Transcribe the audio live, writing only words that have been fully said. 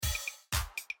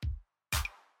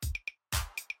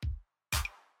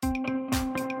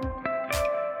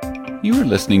You are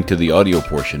listening to the audio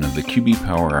portion of the QB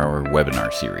Power Hour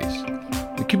webinar series.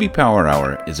 The QB Power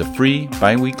Hour is a free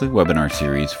bi-weekly webinar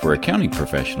series for accounting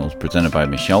professionals presented by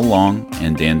Michelle Long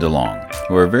and Dan DeLong,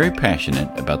 who are very passionate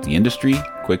about the industry,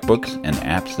 QuickBooks, and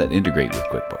apps that integrate with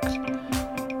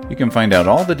QuickBooks. You can find out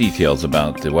all the details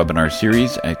about the webinar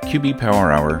series at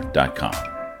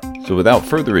qbpowerhour.com. So without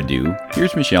further ado,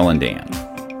 here's Michelle and Dan.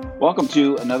 Welcome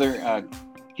to another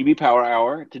QB Power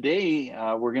Hour. Today,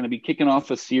 we're going to be kicking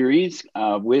off a series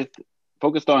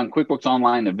focused on QuickBooks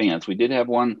Online Advanced. We did have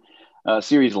one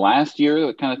series last year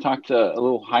that kind of talked a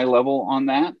little high level on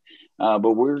that,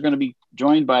 but we're going to be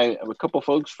joined by a couple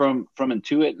folks from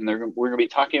Intuit, and we're going to be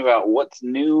talking about what's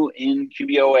new in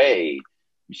QBOA.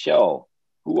 Michelle,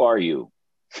 who are you?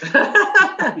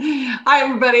 Hi,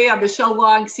 everybody. I'm Michelle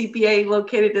Long, CPA,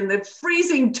 located in the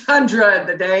freezing tundra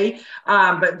today,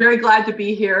 but very glad to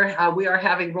be here. We are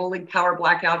having rolling power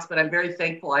blackouts, but I'm very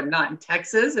thankful I'm not in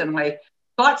Texas, and my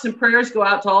thoughts and prayers go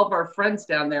out to all of our friends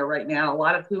down there right now, a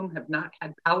lot of whom have not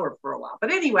had power for a while.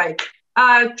 But anyway,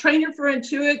 trainer for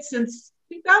Intuit since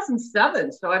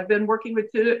 2007, so I've been working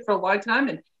with Intuit for a long time,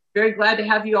 and very glad to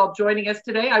have you all joining us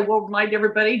today. I will remind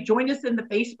everybody, join us in the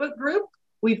Facebook group.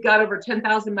 We've got over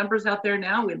 10,000 members out there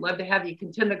now. We'd love to have you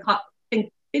continue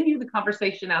the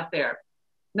conversation out there.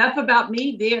 Enough about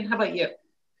me. Dan, how about you?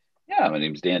 Yeah, my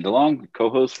name is Dan DeLong,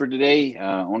 co-host for today,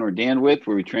 owner of Danwith,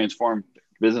 where we transform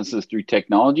businesses through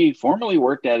technology. Formerly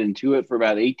worked at Intuit for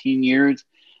about 18 years.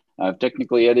 I've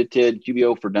technically edited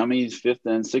QBO for Dummies 5th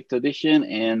and 6th edition,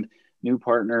 and new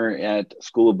partner at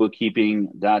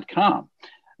schoolofbookkeeping.com.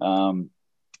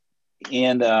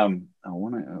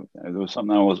 There was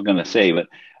something I was going to say, but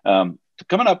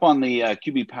coming up on the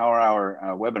QB Power Hour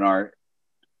webinar,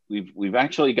 we've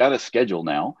actually got a schedule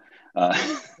now,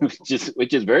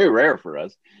 which is very rare for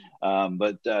us. Coming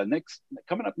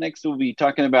up next, we'll be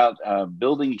talking about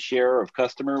building share of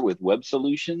customer with web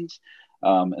solutions,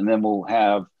 and then we'll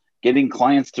have getting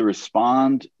clients to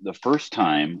respond the first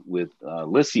time with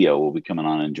Liscio will be coming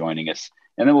on and joining us.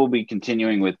 And then we'll be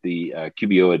continuing with the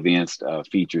QBO Advanced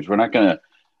features. We're not going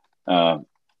to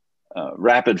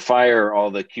rapid fire all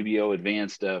the QBO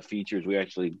Advanced features. We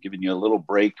actually given you a little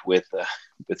break with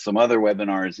some other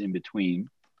webinars in between.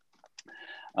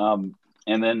 And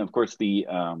then, of course, the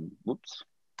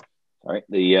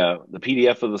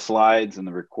PDF of the slides and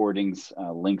the recordings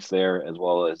links there, as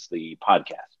well as the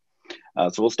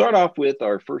podcast. So we'll start off with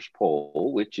our first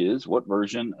poll, which is, what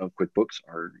version of QuickBooks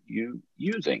are you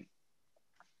using?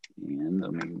 And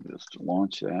let me just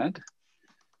launch that.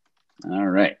 All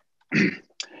right.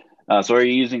 So are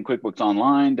you using QuickBooks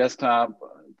Online, desktop,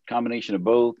 combination of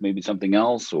both, maybe something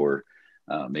else, or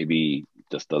maybe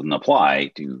just doesn't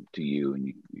apply to you, and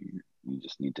you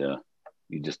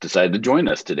just decided to join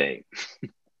us today.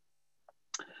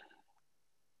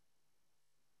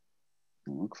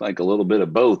 Looks like a little bit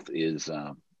of both is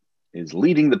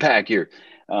leading the pack here.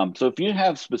 So if you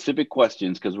have specific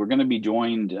questions, because we're going to be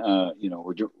joined,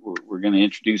 we're going to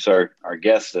introduce our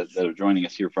guests that are joining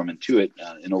us here from Intuit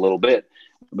in a little bit.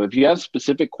 But if you have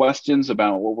specific questions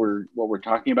about what we're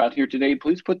talking about here today,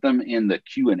 please put them in the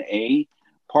Q&A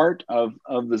part of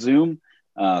the Zoom.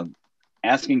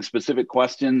 Asking specific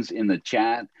questions in the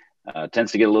chat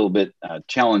tends to get a little bit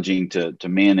challenging to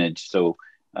manage. So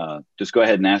just go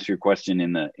ahead and ask your question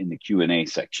in the Q&A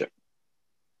section.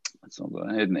 So I'll go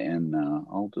ahead and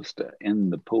I'll just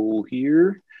end the poll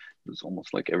here. It's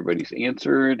almost like everybody's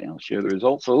answered, and I'll share the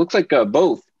results. So it looks like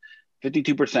both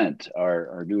 52%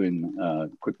 are doing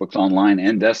QuickBooks Online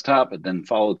and desktop, but then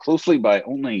followed closely by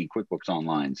only QuickBooks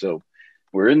Online. So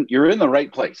you're in the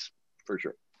right place for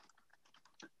sure.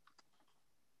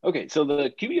 Okay, so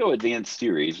the QBO Advanced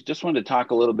series, just wanted to talk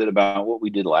a little bit about what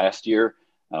we did last year.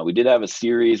 We did have a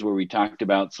series where we talked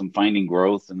about some finding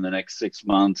growth in the next 6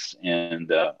 months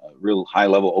and a real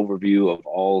high-level overview of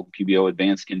all QBO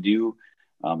Advanced can do.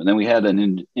 And then we had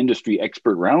an industry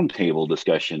expert roundtable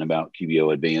discussion about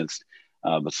QBO Advanced.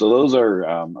 So those are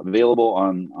available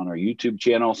on our YouTube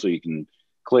channel, so you can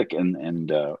click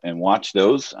and watch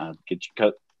those, get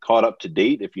you caught up to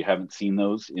date if you haven't seen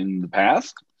those in the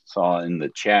past. Saw in the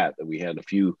chat that we had a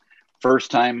few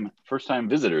first-time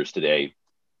visitors today.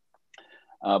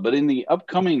 But in the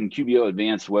upcoming QBO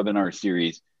Advanced webinar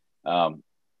series,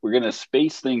 we're going to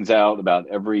space things out about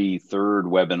every third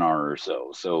webinar or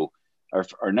so. So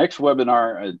our next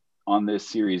webinar on this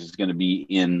series is going to be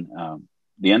in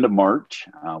the end of March.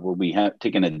 We'll be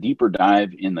taking a deeper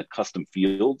dive in the custom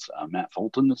fields. Matt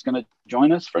Fulton is going to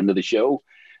join us, friend of the show.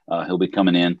 He'll be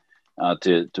coming in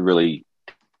to really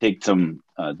take some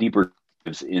deeper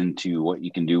dives into what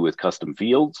you can do with custom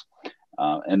fields.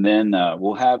 And then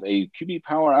we'll have a QB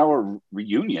Power Hour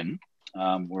reunion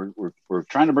we're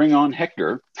trying to bring on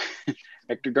Hector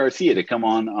Hector Garcia to come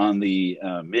on the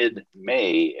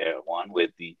mid-May one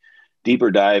with the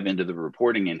deeper dive into the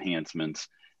reporting enhancements,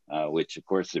 which of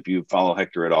course, if you follow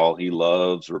Hector at all, he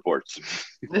loves reports.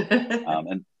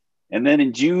 And then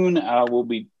in June, we'll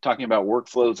be talking about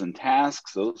workflows and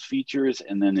tasks, those features.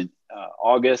 And then in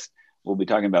August, we'll be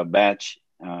talking about batch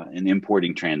and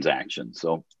importing transactions.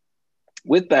 So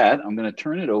with that, I'm going to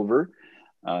turn it over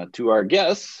to our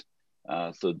guests.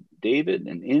 So David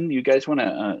and In, you guys want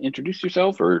to introduce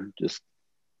yourself or just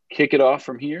kick it off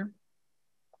from here?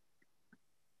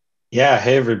 Yeah,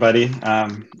 hey everybody.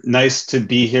 Nice to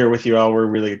be here with you all. We're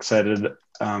really excited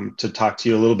to talk to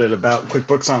you a little bit about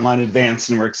QuickBooks Online Advanced,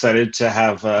 and we're excited to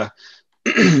have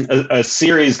a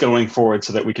series going forward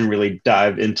so that we can really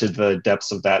dive into the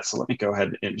depths of that. So let me go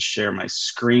ahead and share my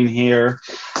screen here.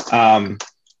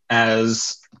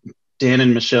 As Dan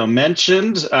and Michelle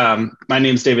mentioned, my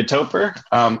name is David Toper,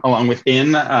 along with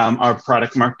In, our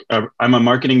I'm a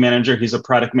marketing manager. He's a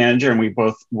product manager, and we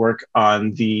both work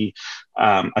on the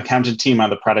accountant team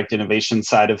on the product innovation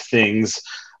side of things.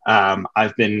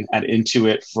 I've been at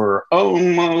Intuit for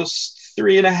almost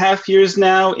 3.5 years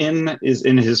now. In is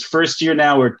in his first year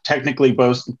now. We're technically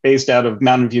both based out of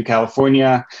Mountain View,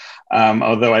 California.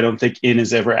 Although I don't think In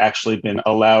has ever actually been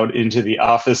allowed into the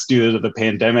office due to the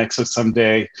pandemic. So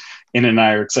someday In and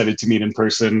I are excited to meet in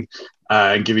person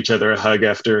and give each other a hug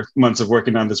after months of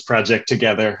working on this project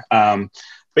together.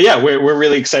 But yeah, we're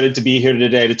really excited to be here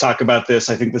today to talk about this.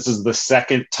 I think this is the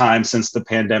second time since the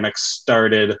pandemic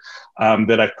started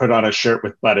that I've put on a shirt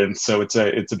with buttons. So it's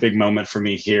a big moment for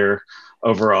me here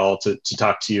overall to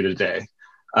talk to you today.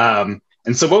 And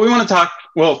so what we want to talk,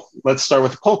 well, let's start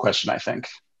with a poll question, I think.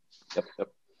 Yep.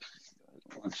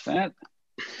 What's that?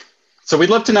 So we'd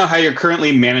love to know how you're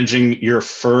currently managing your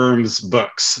firm's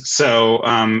books. So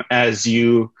as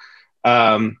you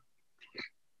might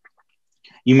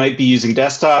be using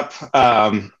desktop,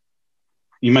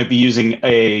 you might be using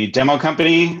a demo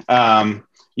company,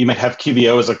 you might have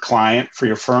QBO as a client for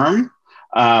your firm,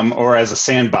 or as a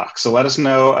sandbox. So let us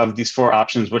know of these 4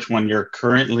 options, which one you're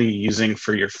currently using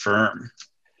for your firm.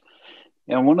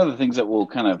 Yeah, one of the things that we'll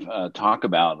kind of talk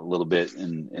about a little bit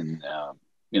in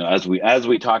as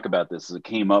we talk about this, as it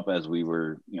came up as we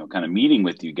were kind of meeting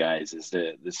with you guys, is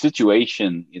the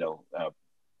situation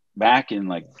back in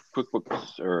like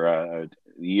QuickBooks or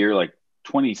the year like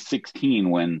 2016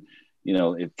 when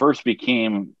it first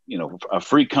became a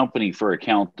free company for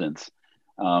accountants,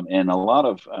 and a lot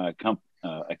of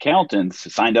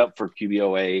accountants signed up for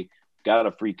QBOA, got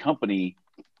a free company.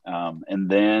 And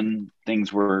then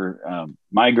things were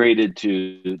migrated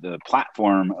to the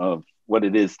platform of what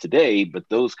it is today, but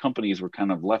those companies were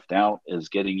kind of left out as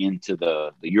getting into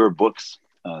the Your Books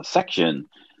section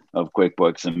of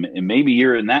QuickBooks. And maybe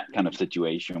you're in that kind of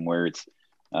situation where it's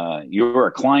you're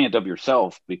a client of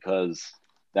yourself because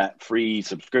that free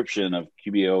subscription of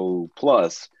QBO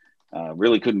Plus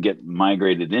really couldn't get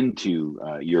migrated into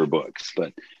Your Books.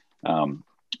 But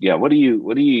yeah, what do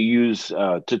you use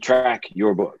to track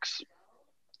your books?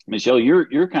 Michelle,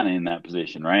 you're kind of in that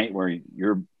position, right? Where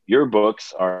your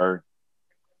books are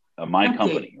my empty.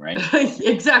 Company, right?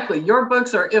 Exactly. Your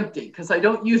books are empty because I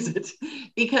don't use it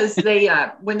because they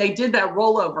when they did that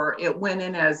rollover, it went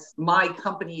in as my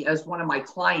company as one of my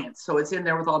clients. So it's in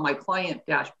there with all my client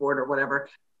dashboard or whatever.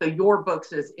 So Your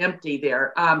Books is empty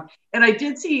there. And I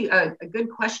did see a good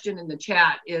question in the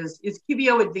chat is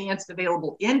QBO Advanced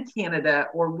available in Canada,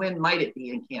 or when might it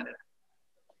be in Canada?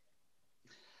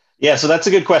 Yeah, so that's a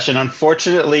good question.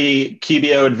 Unfortunately,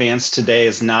 QBO Advanced today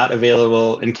is not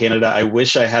available in Canada. I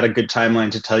wish I had a good timeline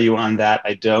to tell you on that.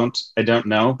 I don't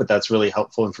know, but that's really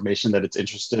helpful information that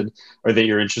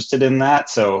you're interested in that.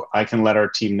 So I can let our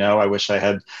team know. I wish I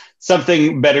had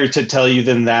something better to tell you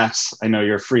than that. I know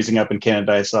you're freezing up in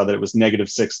Canada. I saw that it was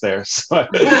 -6 there. So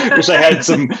I wish I had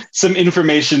some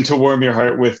information to warm your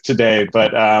heart with today.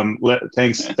 But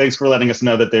thanks for letting us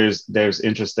know that there's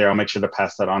interest there. I'll make sure to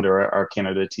pass that on to our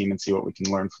Canada team and see what we can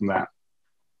learn from that.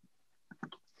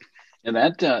 And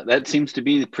that seems to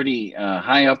be pretty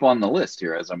high up on the list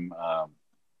here as I'm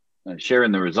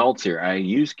sharing the results here. I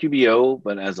use QBO,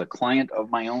 but as a client of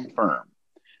my own firm.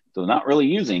 So not really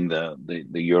using the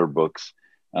Your Books.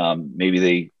 Maybe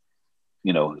they,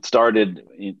 it started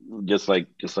just like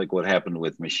what happened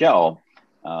with Michelle,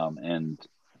 and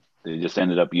they just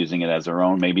ended up using it as their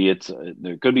own. Maybe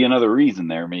there could be another reason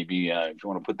there. Maybe if you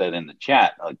want to put that in the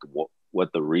chat, like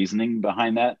what the reasoning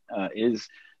behind that is.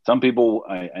 Some people,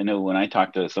 I know when I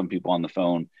talked to some people on the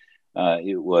phone,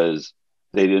 it was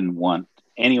they didn't want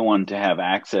anyone to have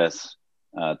access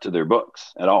to their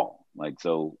books at all. Like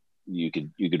so. you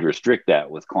could restrict that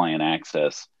with client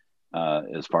access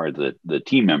as far as the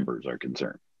team members are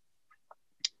concerned.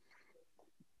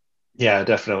 Yeah,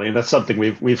 definitely. That's something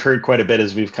we've heard quite a bit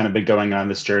as we've kind of been going on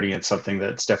this journey. It's something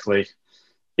that's definitely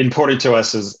important to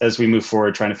us as we move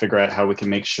forward, trying to figure out how we can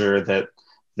make sure that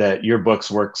your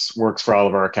books works for all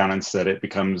of our accountants, that it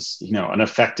becomes, you know, an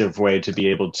effective way to be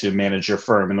able to manage your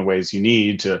firm in the ways you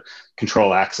need to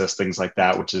control access, things like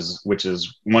that, which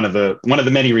is one of the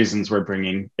many reasons we're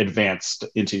bringing Advanced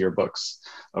into your books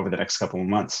over the next couple of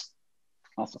months.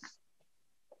 Awesome.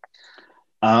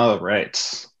 All right.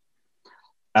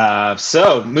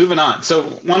 So moving on.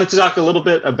 So wanted to talk a little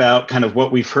bit about kind of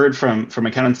what we've heard from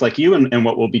accountants like you and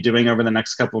what we'll be doing over the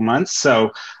next couple of months.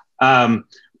 So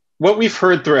what we've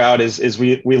heard throughout is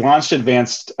we launched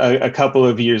Advanced a couple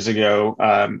of years ago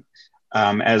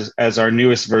as our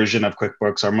newest version of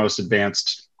QuickBooks, our most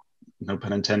advanced, no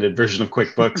pun intended, version of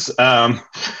QuickBooks.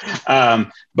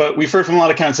 But we've heard from a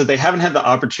lot of accountants that they haven't had the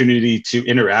opportunity to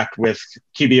interact with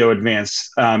QBO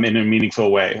Advanced in a meaningful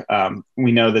way.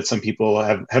 We know that some people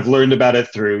have learned about it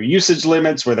through usage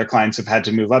limits where their clients have had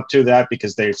to move up to that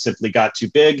because they've simply got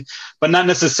too big, but not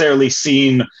necessarily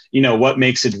seen, you know, what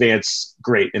makes Advanced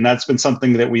great. And that's been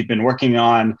something that we've been working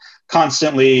on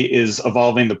constantly, is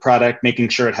evolving the product, making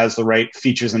sure it has the right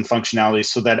features and functionality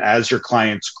so that as your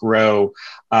clients grow,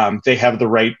 they have the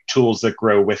right tools that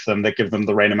grow with them, that give them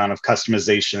the right amount of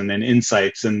customization and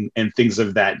insights and things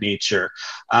of that nature.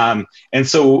 And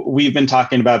so we've been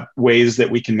talking about ways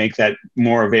that we can make that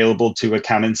more available to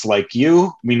accountants like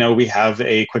you. We know we have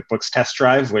a QuickBooks test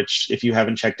drive, which if you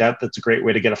haven't checked out, that's a great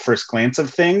way to get a first glance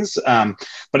of things.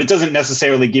 But it doesn't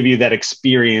necessarily give you that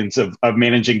experience of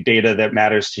managing data that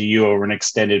matters to you over an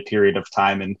extended period of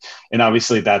time. And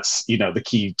obviously that's, you know, the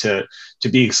key to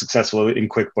being successful in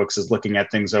QuickBooks is looking at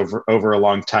things over a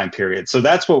long time period. So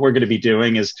that's what we're going to be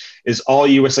doing is all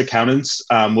U.S. accountants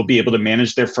will be able to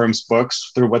manage their firm's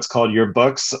books through what's called Your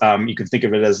Books. You can think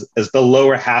of it as the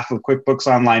lower half of QuickBooks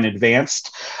Online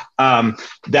Advanced, or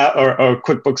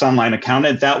QuickBooks Online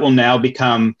Accountant. That will now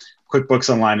become QuickBooks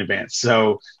Online Advanced.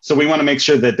 So we want to make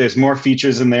sure that there's more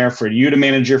features in there for you to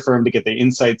manage your firm, to get the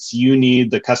insights you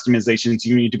need, the customizations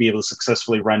you need to be able to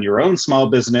successfully run your own small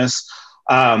business.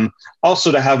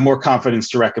 Also to have more confidence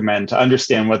to recommend, to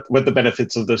understand what the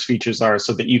benefits of those features are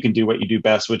so that you can do what you do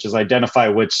best, which is identify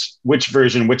which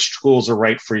version, which tools are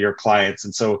right for your clients.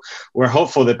 And so we're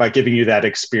hopeful that by giving you that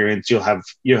experience, you'll have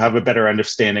a better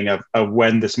understanding of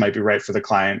when this might be right for the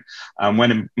client,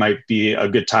 when it might be a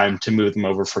good time to move them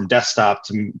over from desktop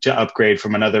to upgrade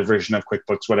from another version of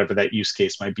QuickBooks, whatever that use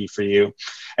case might be for you.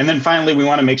 And then finally, we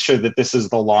want to make sure that this is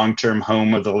the long-term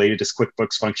home of the latest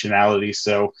QuickBooks functionality.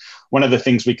 So one of the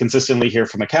things we consistently hear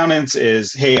from accountants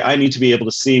is, hey, I need to be able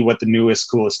to see what the newest,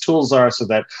 coolest tools are so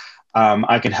that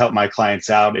I can help my clients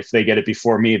out. If they get it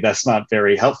before me, that's not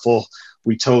very helpful.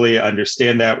 We totally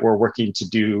understand that. We're working to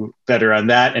do better on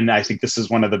that. And I think this is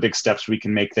one of the big steps we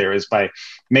can make there, is by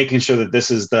making sure that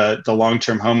this is the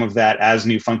long-term home of that. As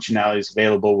new functionality is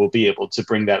available, we'll be able to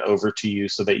bring that over to you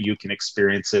so that you can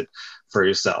experience it for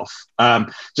yourself.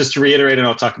 Just to reiterate, and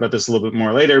I'll talk about this a little bit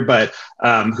more later, but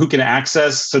who can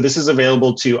access? So this is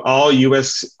available to all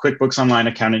US QuickBooks Online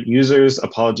Accountant users.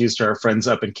 Apologies to our friends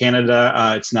up in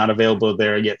Canada. It's not available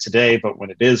there yet today, but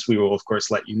when it is, we will of course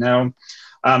let you know.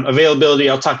 Availability,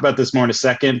 I'll talk about this more in a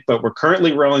second, but we're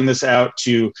currently rolling this out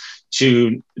to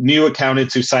new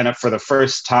accountants who sign up for the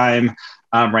first time.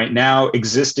 Right now,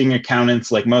 existing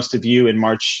accountants, like most of you in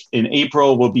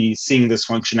April, will be seeing this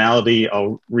functionality.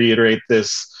 I'll reiterate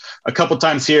this a couple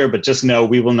times here, but just know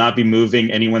we will not be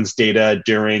moving anyone's data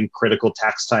during critical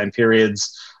tax time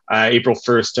periods. April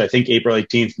 1st, I think April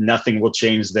 18th, nothing will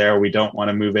change there. We don't want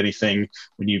to move anything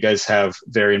when you guys have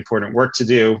very important work to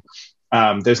do.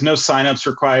 There's no signups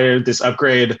required. This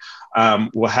upgrade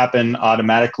will happen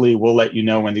automatically. We'll let you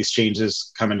know when these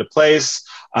changes come into place.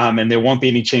 And there won't be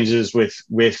any changes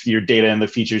with your data and the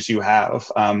features you have.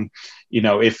 You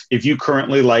know, if you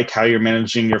currently like how you're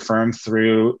managing your firm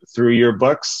through your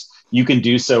books, you can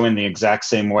do so in the exact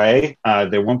same way.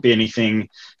 There won't be anything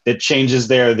that changes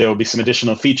there. There will be some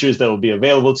additional features that will be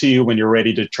available to you when you're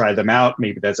ready to try them out.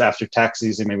 Maybe that's after tax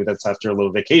season. Maybe that's after a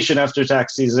little vacation after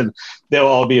tax season. They'll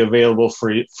all be available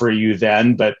for you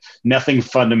then, but nothing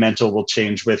fundamental will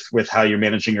change with how you're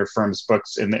managing your firm's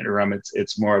books in the interim.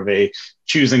 It's more of a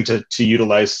choosing to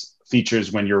utilize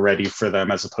features when you're ready for them,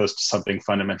 as opposed to something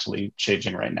fundamentally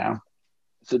changing right now.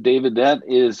 So David, that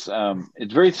is,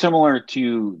 it's very similar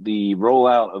to the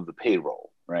rollout of the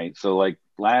payroll, right? So like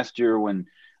last year when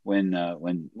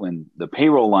the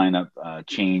payroll lineup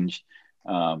changed,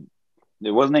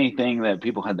 there wasn't anything that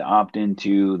people had to opt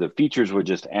into. The features were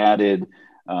just added.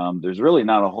 there's really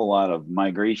not a whole lot of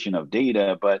migration of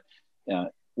data. But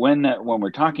when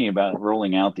we're talking about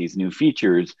rolling out these new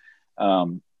features,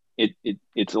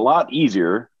 it's a lot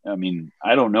easier. I mean,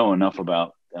 I don't know enough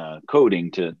about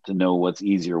coding to know what's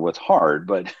easy or what's hard,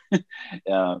 but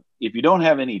if you don't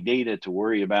have any data to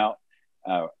worry about,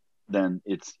 then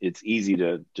it's easy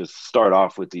to just start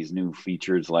off with these new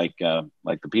features, like the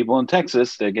people in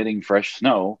Texas, they're getting fresh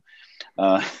snow,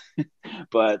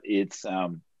 but it's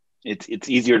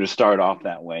easier to start off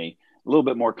that way. A little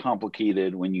bit more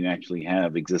complicated when you actually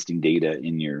have existing data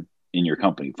in your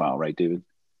company file, right, David?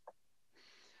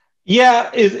 Yeah,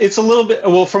 it's a little bit,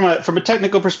 well, from a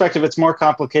technical perspective, it's more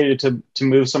complicated to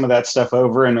move some of that stuff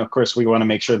over. And of course, we want to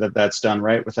make sure that that's done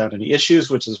right without any issues,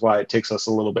 which is why it takes us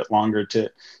a little bit longer to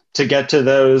get to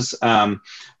those.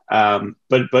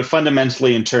 But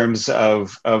fundamentally, in terms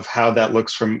of how that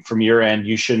looks from your end,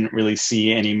 you shouldn't really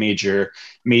see any major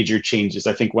changes.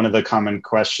 I think one of the common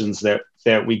questions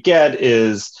that we get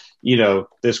is,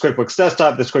 there's QuickBooks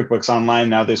Desktop, there's QuickBooks Online,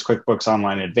 now there's QuickBooks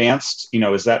Online Advanced.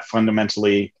 Is that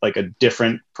fundamentally like a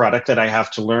different product that I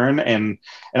have to learn? And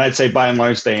I'd say by and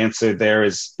large, the answer there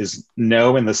is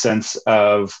no, in the sense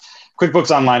of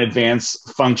QuickBooks Online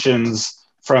Advanced functions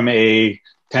from a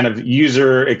kind of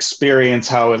user experience,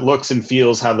 how it looks and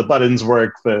feels, how the buttons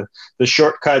work, the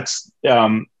shortcuts,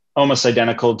 almost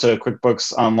identical to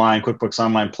QuickBooks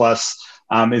Online Plus.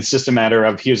 It's just a matter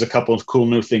of, here's a couple of cool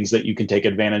new things that you can take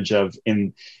advantage of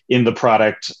in the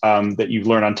product that you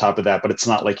learn on top of that. But it's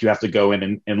not like you have to go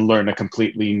in and learn a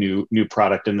completely new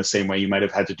product in the same way you might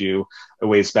have had to do a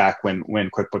ways back when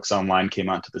QuickBooks Online came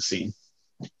onto the scene.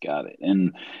 Got it.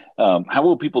 And how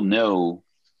will people know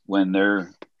when their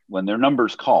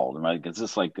number's called? Right? Is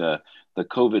this like the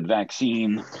COVID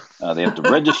vaccine? They have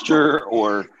to register,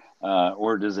 or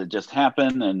does it just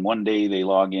happen and one day they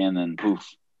log in and poof,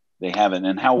 they haven't?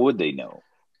 And how would they know?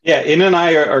 Yeah, In and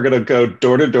I are going to go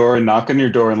door to door and knock on your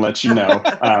door and let you know.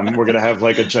 We're going to have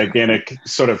like a gigantic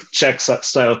sort of check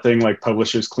style thing, like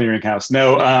Publishers Clearinghouse.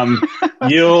 No,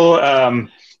 you'll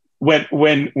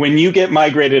when you get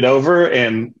migrated over,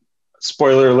 and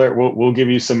spoiler alert, we'll give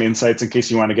you some insights in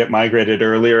case you want to get migrated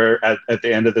earlier at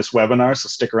the end of this webinar. So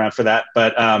stick around for that.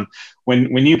 But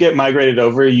when you get migrated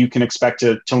over, you can expect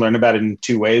to learn about it in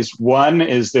two ways. One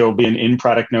is there will be an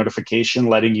in-product notification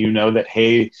letting you know that,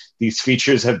 hey, these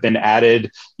features have been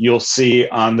added. You'll see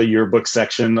on the yearbook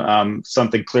section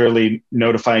something clearly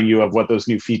notifying you of what those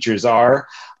new features are,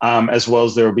 as well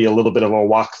as there will be a little bit of a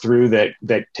walkthrough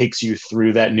that takes you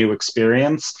through that new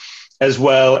experience, as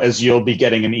well as you'll be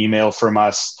getting an email from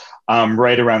us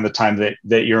right around the time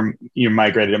that you're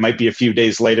migrated. It might be a few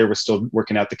days later. We're still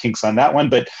working out the kinks on that one,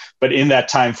 but in that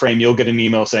time frame, you'll get an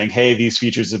email saying, hey, these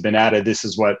features have been added. This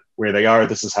is where they are.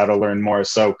 This is how to learn more.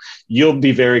 So you'll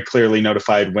be very clearly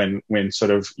notified when sort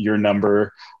of your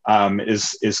number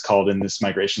is called in this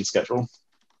migration schedule.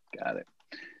 Got it.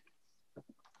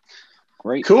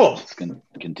 Great. Cool. Let's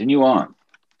continue on.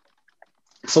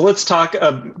 So let's talk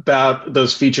about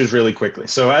those features really quickly.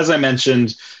 So as I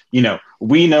mentioned,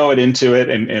 we know it,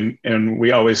 Intuit, and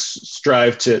we always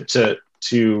strive to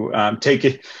take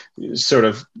it, sort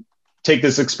of take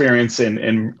this experience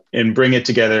and bring it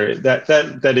together.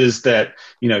 That is that,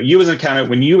 you as an accountant,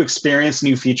 when you experience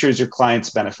new features, your clients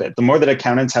benefit. The more that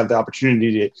accountants have the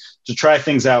opportunity to try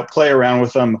things out, play around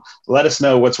with them, let us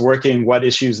know what's working, what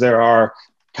issues there are,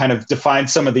 kind of define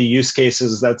some of the use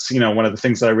cases. That's, one of the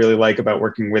things that I really like about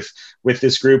working with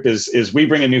this group is we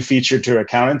bring a new feature to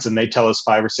accountants and they tell us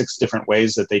 5 or 6 different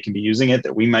ways that they can be using it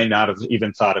that we might not have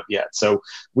even thought of yet. So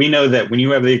we know that when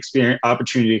you have the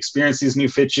opportunity to experience these new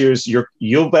features,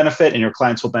 you'll benefit and your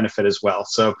clients will benefit as well.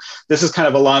 So this is kind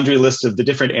of a laundry list of the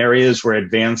different areas where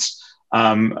advanced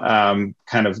kind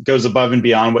of goes above and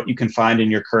beyond what you can find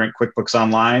in your current QuickBooks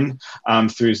Online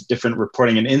through different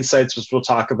reporting and insights, which we'll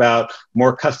talk about.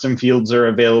 More custom fields are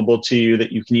available to you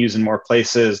that you can use in more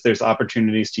places. There's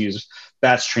opportunities to use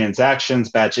batch transactions,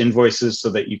 batch invoices so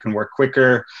that you can work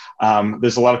quicker.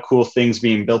 There's a lot of cool things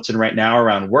being built in right now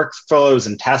around workflows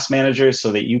and task managers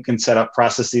so that you can set up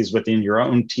processes within your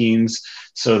own teams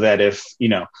so that if,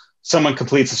 someone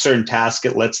completes a certain task,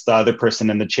 it lets the other person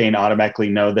in the chain automatically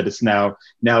know that it's now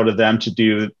to them to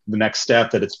do the next step,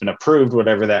 that it's been approved,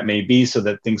 whatever that may be, so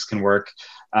that things can work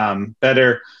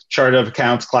better. Chart of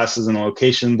accounts, classes, and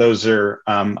location, those are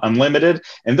unlimited.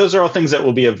 And those are all things that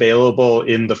will be available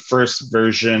in the first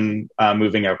version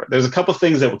moving over. There's a couple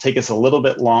things that will take us a little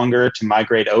bit longer to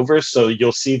migrate over. So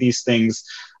you'll see these things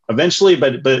eventually,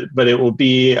 but it will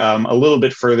be a little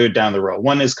bit further down the road.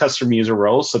 One is custom user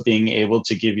roles, so being able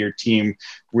to give your team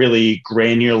really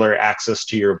granular access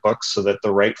to your books so that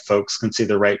the right folks can see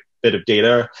the right bit of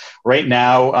data. Right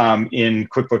now, in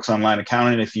QuickBooks Online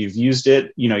Accounting, if you've used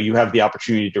it, you have the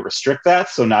opportunity to restrict that.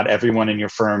 So not everyone in your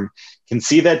firm can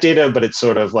see that data, but it's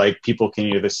sort of like people can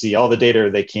either see all the data or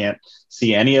they can't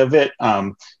see any of it.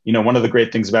 One of the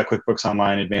great things about QuickBooks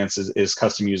Online Advanced is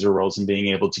custom user roles and being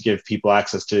able to give people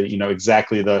access to,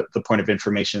 exactly the point of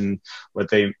information that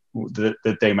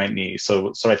they might need.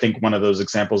 So I think one of those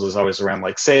examples is always around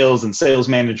like sales and sales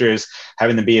managers,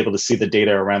 having them be able to see the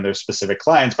data around their specific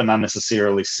clients, but not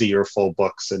necessarily see your full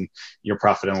books and your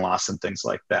profit and loss and things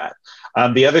like that.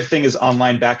 The other thing is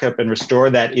online backup and restore.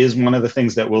 That is one of the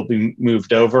things that will be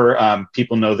moved over.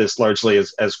 People know this largely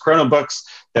as ChronoBooks.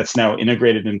 That's now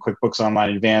integrated in QuickBooks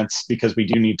Online Advanced because we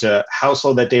do need to house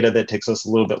all that data. That takes us a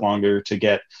little bit longer to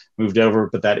get moved over,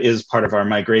 but that is part of our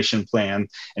migration plan.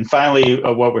 And finally,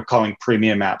 what we're calling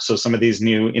premium apps. So some of these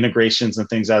new integrations and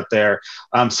things out there,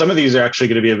 some of these are actually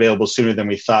going to be available sooner than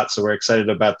we thought. So we're excited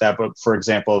about that. But for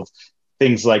example,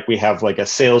 things like we have like a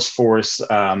Salesforce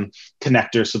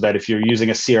connector so that if you're using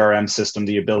a CRM system,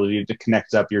 the ability to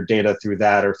connect up your data through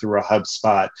that or through a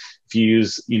HubSpot. If you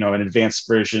use, an advanced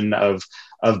version of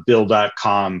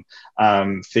Bill.com,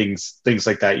 things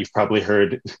like that. You've probably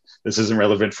heard, this isn't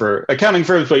relevant for accounting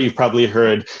firms, but you've probably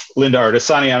heard Linda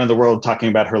Artesani out in the world talking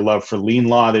about her love for lien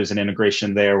law. There's an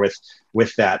integration there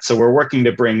with that. So we're working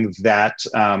to bring that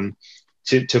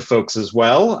to folks as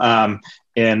well.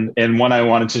 And one I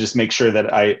wanted to just make sure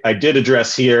that I did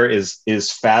address here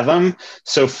is Fathom.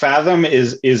 So Fathom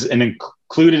is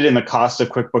included in the cost of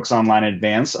QuickBooks Online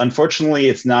Advanced. Unfortunately,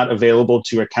 it's not available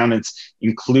to accountants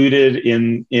included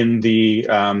in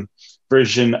the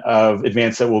version of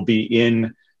Advanced that will be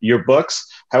in your books.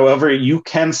 However, you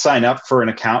can sign up for an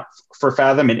account for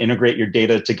Fathom and integrate your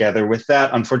data together with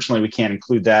that. Unfortunately, we can't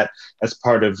include that as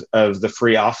part of the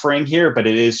free offering here, but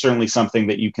it is certainly something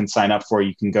that you can sign up for.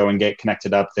 You can go and get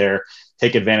connected up there,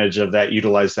 take advantage of that,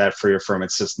 utilize that for your firm.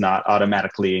 It's just not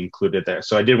automatically included there.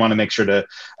 So I did want to make sure to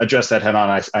address that head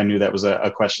on. I knew that was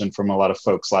a question from a lot of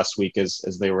folks last week as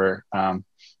they were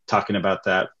talking about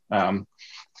that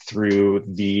through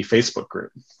the Facebook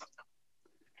group.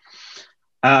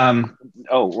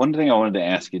 One thing I wanted to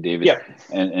ask you, David, yeah.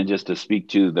 and just to speak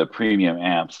to the premium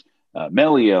apps,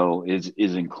 Melio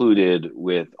is included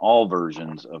with all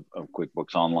versions of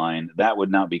QuickBooks Online. That would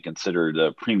not be considered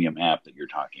a premium app that you're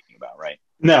talking about, right?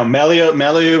 No,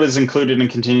 Melio is included and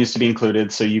continues to be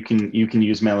included, so you can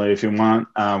use Melio if you want.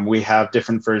 We have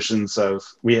different versions of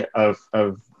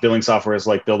billing softwares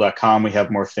like Bill.com. We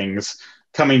have more things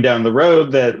coming down the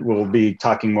road that we'll be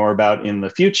talking more about in the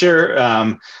future.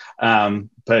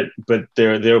 But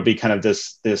there will be kind of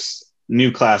this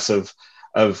new class of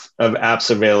apps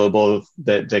available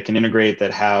that can integrate,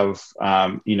 that have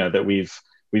that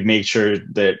we've made sure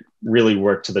that really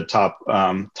work to the top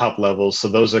levels. So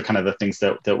those are kind of the things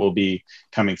that will be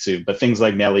coming soon. But things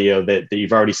like Melio that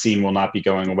you've already seen will not be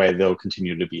going away. They'll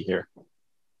continue to be here. All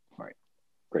right,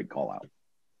 great call out.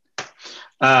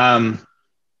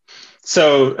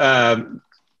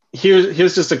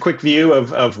 Here's just a quick view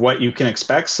of what you can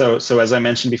expect. So as I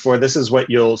mentioned before, this is what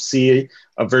you'll see,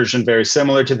 a version very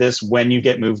similar to this when you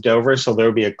get moved over. So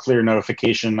there'll be a clear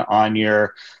notification on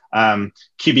your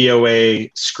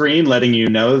QBOA screen letting you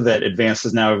know that Advanced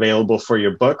is now available for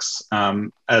your books.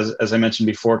 As I mentioned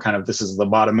before, kind of this is the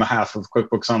bottom half of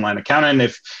QuickBooks Online Accounting.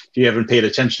 If you haven't paid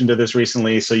attention to this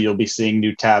recently, so you'll be seeing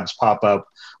new tabs pop up.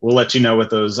 We'll let you know what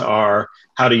those are,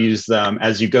 how to use them.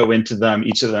 As you go into them,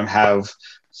 each of them have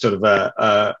sort of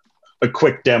a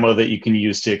quick demo that you can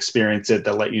use to experience it,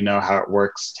 that let you know how it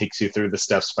works, takes you through the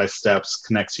steps by steps,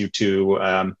 connects you to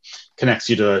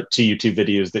YouTube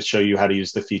videos that show you how to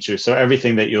use the feature. So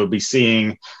everything that you'll be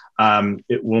seeing,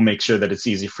 it will make sure that it's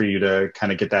easy for you to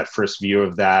kind of get that first view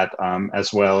of that,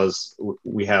 as well as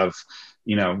we have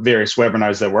various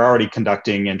webinars that we're already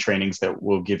conducting and trainings that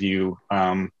will give you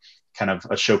kind of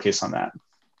a showcase on that.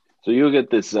 So you'll get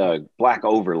this black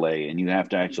overlay, and you have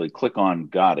to actually click on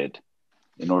 "Got it"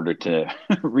 in order to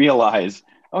realize,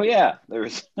 oh yeah,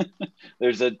 there's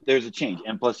a change.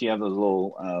 And plus, you have those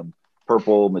little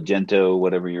purple, magenta,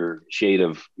 whatever your shade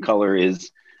of color is,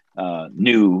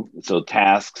 new. So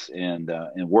tasks and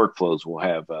workflows will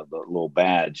have the little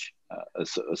badge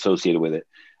associated with it.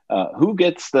 Who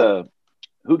gets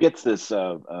this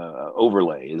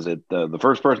overlay? Is it the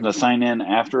first person to sign in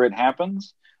after it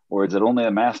happens? Or is it only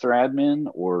a master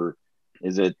admin, or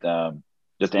is it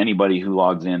just anybody who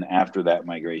logs in after that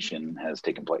migration has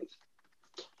taken place?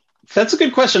 That's a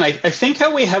good question. I think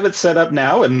how we have it set up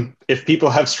now, and if people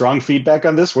have strong feedback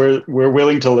on this, we're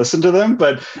willing to listen to them.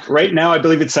 But right now, I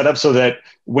believe it's set up so that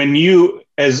when you,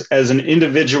 as an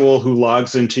individual who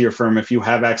logs into your firm, if you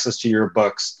have access to your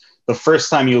books, the first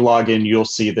time you log in, you'll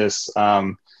see this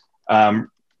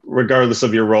regardless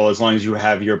of your role, as long as you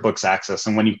have your books access.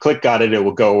 And when you click on it, it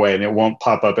will go away and it won't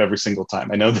pop up every single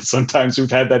time. I know that sometimes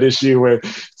we've had that issue where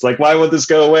it's like, why would this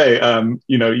go away?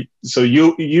 So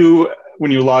you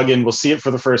when you log in, will see it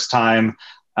for the first time.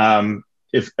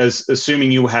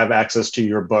 Assuming you have access to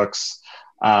your books,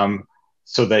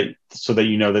 so that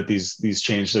you know that these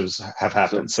changes have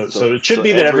happened. So it should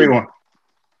be that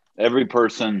every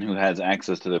person who has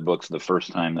access to their books the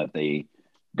first time that they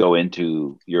go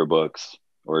into your books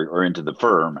or into the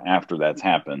firm after that's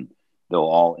happened, they'll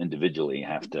all individually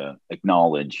have to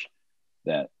acknowledge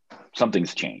that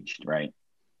something's changed, right?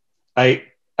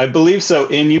 I believe so.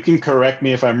 And you can correct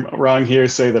me if I'm wrong here,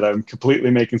 say that I'm completely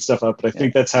making stuff up, but I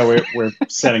think that's how we're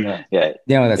setting it. Yeah,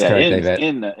 that's correct, David.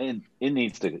 In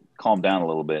needs to calm down a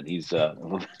little bit. He's a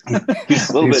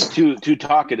little bit too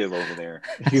talkative over there.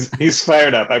 He's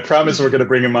fired up. I promise we're going to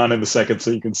bring him on in a second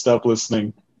so you can stop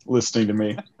listening to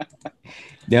me.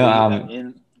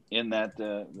 No, in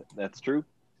that that's true.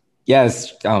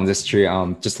 Yes, that's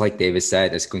true. Just like David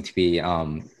said, it's going to be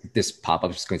this pop-up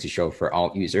is going to show for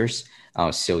all users,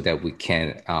 so that we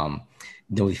can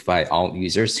notify all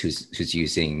users who's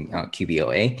using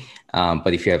QBOA.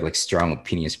 But if you have like strong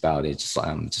opinions about it, just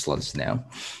let us know.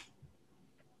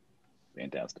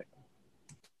 Fantastic.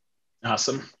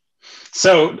 Awesome.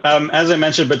 So as I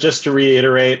mentioned, but just to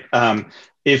reiterate,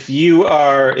 if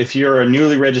you're a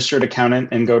newly registered accountant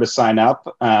and go to sign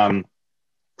up,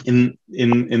 in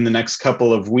the next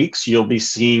couple of weeks, you'll be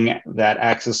seeing that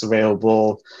access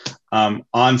available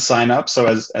on sign up. So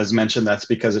as mentioned, that's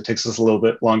because it takes us a little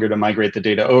bit longer to migrate the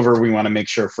data over. We want to make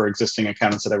sure for existing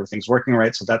accountants that everything's working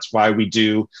right. So that's why we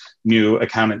do new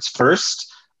accountants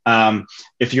first.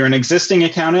 If you're an existing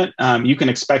accountant, you can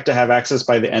expect to have access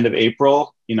by the end of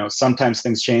April. Sometimes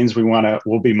things change.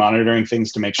 We'll be monitoring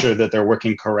things to make sure that they're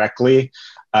working correctly.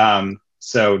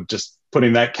 So just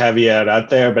putting that caveat out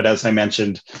there, but as I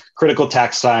mentioned, critical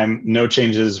tax time, no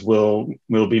changes will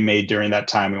be made during that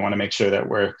time. We want to make sure that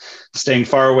we're staying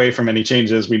far away from any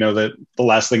changes. We know that the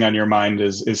last thing on your mind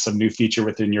is some new feature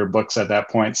within your books at that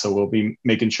point. So we'll be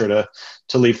making sure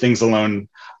to leave things alone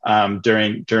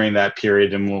during that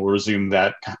period, and we'll resume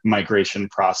that migration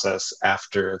process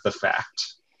after the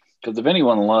fact. Because if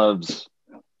anyone loves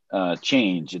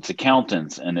change, it's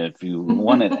accountants, and if you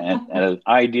want it at an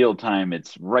ideal time,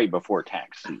 it's right before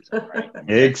tax season, right?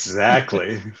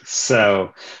 Exactly.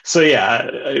 So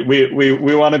yeah,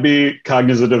 we want to be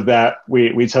cognizant of that.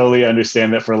 We totally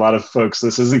understand that for a lot of folks,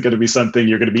 this isn't going to be something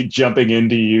you're going to be jumping in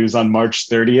to use on March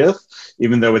 30th,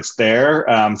 even though it's there.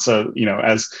 So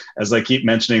as I keep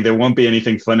mentioning, there won't be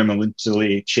anything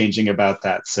fundamentally changing about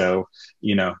that. So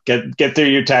get through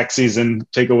your tax season,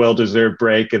 take a well-deserved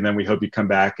break, and then we hope you come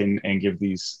back and give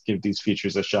these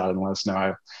features a shot and let us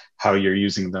know how you're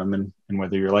using them and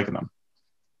whether you're liking them.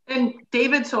 And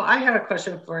David, so I have a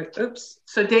question for you. Oops.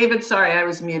 So David, sorry, I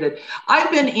was muted.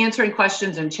 I've been answering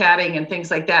questions and chatting and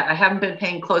things like that. I haven't been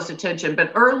paying close attention,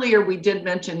 but earlier we did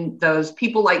mention those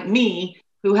people like me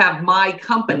who have my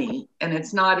company and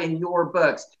it's not in your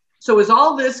books. So is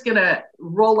all this going to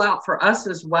roll out for us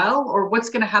as well, or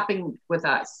what's going to happen with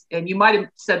us? And you might have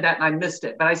said that and I missed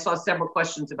it, but I saw several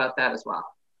questions about that as well.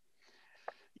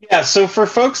 Yeah, so for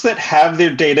folks that have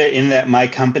their data in that My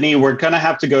Company, we're going to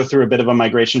have to go through a bit of a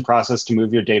migration process to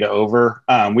move your data over.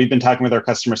 We've been talking with our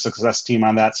customer success team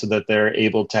on that so that they're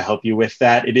able to help you with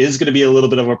that. It is going to be a little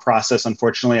bit of a process.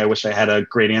 Unfortunately, I wish I had a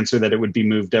great answer that it would be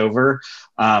moved over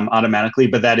automatically,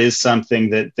 but that is something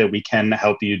that we can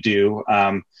help you do.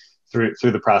 Through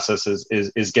the process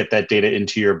is get that data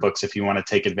into your books if you want to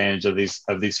take advantage of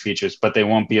these features, but they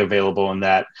won't be available in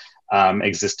that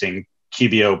existing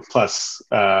QBO Plus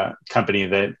company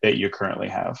that you currently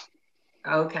have.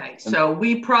 Okay, so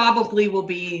we probably will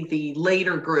be the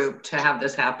later group to have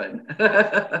this happen.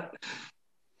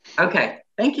 Okay,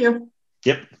 thank you.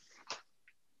 Yep.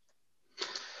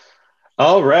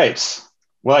 All right.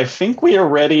 Well, I think we are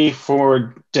ready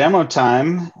for demo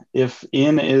time. If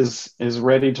Ian is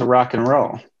ready to rock and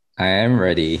roll. I am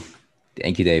ready.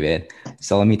 Thank you, David.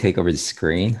 So let me take over the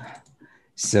screen.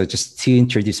 So just to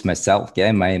introduce myself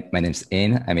again, my name is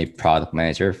In. I'm a product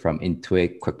manager from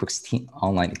Intuit QuickBooks team,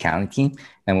 online accounting team.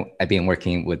 And I've been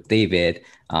working with David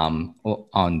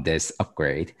on this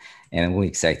upgrade. And I'm really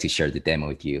excited to share the demo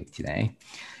with you today.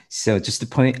 So I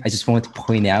just wanted to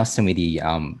point out some of the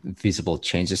visible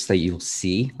changes that you'll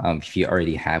see if you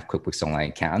already have QuickBooks Online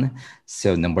account.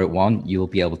 So number one, you'll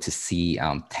be able to see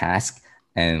tasks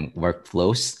and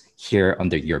workflows here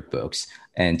under your books.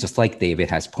 And just like David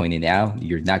has pointed out,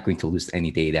 you're not going to lose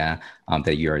any data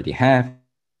that you already have.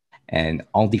 and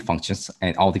all the functions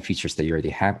and all the features that you already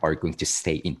have are going to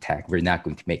stay intact. We're not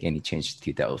going to make any changes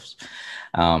to those.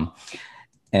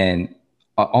 And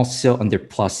also under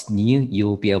plus new,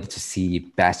 you'll be able to see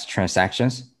batch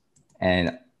transactions,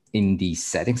 and in the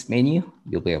settings menu,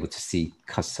 you'll be able to see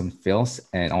custom fields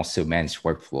and also manage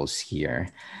workflows here.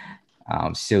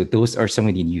 So those are some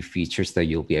of the new features that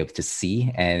you'll be able to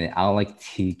see. And I'd like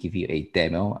to give you a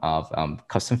demo of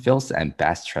custom fields and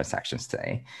batch transactions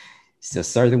today. So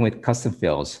starting with custom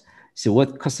fields. So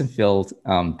what custom field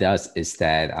does is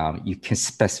that you can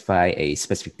specify a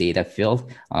specific data field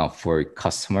for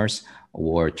customers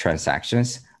or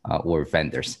transactions or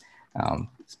vendors.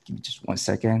 Give me just 1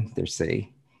 second. There's a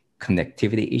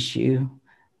connectivity issue.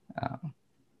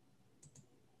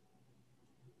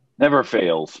 Never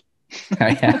fails. It's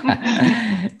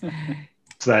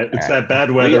that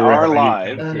bad weather. We are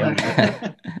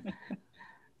live.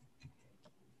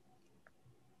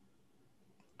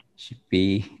 Should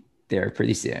be there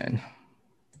pretty soon.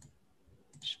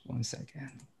 Just 1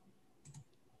 second.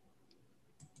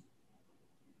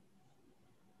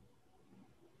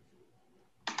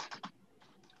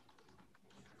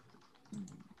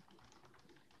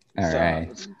 All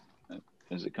right.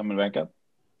 Is it coming back up?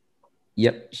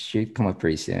 Yep, should come up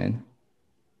pretty soon.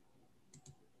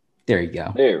 There you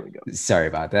go. There we go. Sorry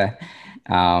about that.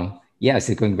 Yeah,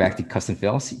 so going back to custom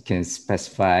fields, you can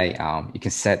specify, you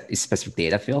can set specific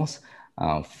data fields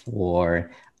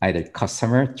for either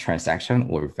customer, transaction,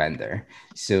 or vendor.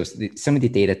 So some of the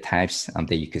data types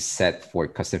that you could set for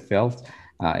custom fields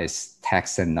is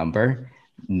text and number,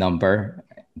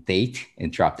 date,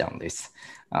 and drop-down list.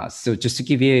 So just to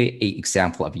give you an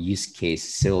example of a use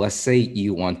case, so let's say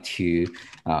you want to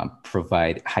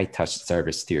provide high-touch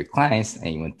service to your clients,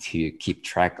 and you want to keep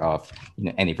track of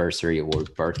anniversary or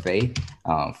birthday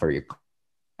for your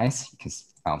clients. You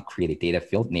can create a data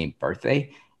field named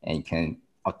birthday, and you can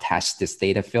attach this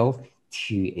data field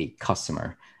to a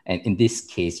customer. And in this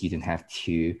case, you do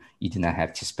not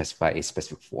have to specify a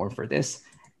specific form for this.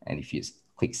 And if you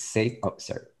click save,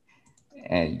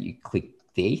 and you click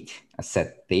date,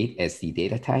 set date as the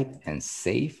data type and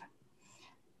save.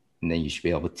 And then you should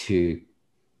be able to,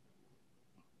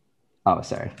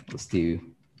 let's do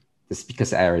this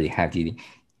because I already have the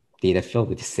data field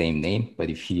with the same name. But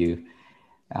if you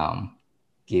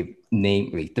give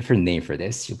a different name for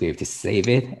this, you'll be able to save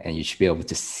it, and you should be able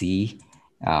to see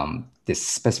this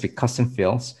specific custom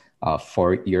fields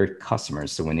for your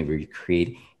customers. So whenever you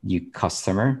create new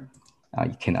customer,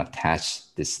 you can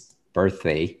attach this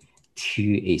birthday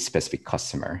to a specific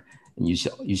customer. And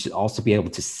you should also be able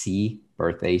to see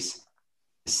birthdays,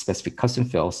 specific custom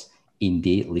fields in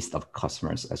the list of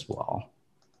customers as well.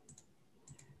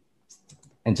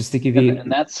 And just to give you,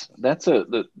 and that's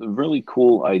the really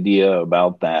cool idea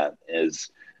about that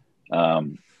is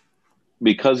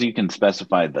because you can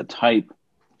specify the type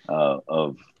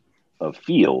of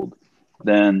field,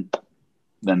 then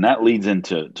that leads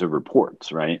into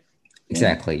reports, right?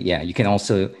 Exactly. Yeah, you can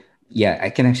also. Yeah, I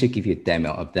can actually give you a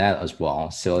demo of that as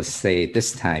well. So let's say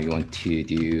this time you want to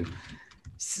do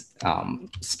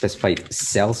specified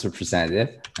sales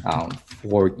representative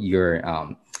for your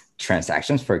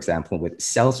transactions. For example, with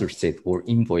sales receipt or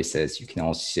invoices, you can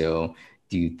also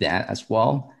do that as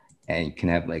well. And you can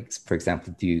have, like, for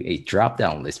example, do a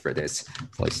drop-down list for this.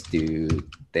 Let's do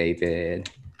David,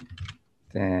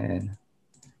 then,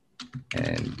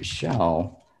 and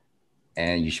Michelle.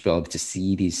 And you should be able to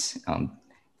see these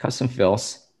custom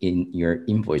fields in your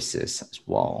invoices as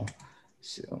well.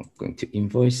 So I'm going to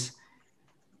invoice.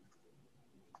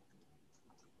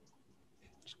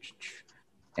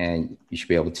 And you should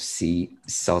be able to see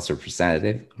sales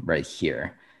representative right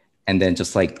here. And then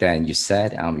just like Dan, you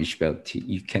said, you should be able to,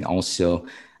 you can also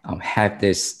have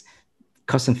this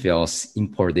custom fields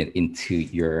imported into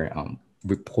your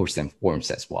reports and forms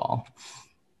as well.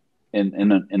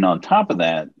 And on top of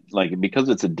that, like, because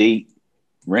it's a date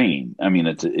range, I mean,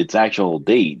 it's actual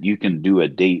date, you can do a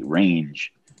date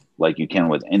range like you can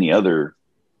with any other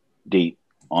date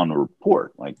on a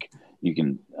report. Like you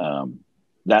can,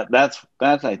 that's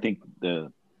I think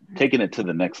the taking it to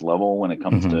the next level when it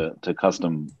comes to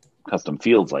custom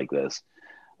fields like this,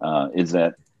 is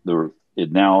that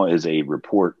it now is a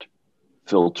report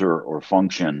filter or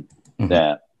function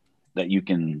that you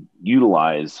can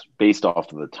utilize based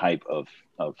off of the type of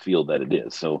field that it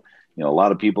is. So, a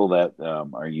lot of people that are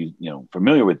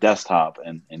familiar with desktop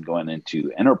and going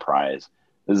into enterprise,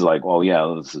 this is like, well,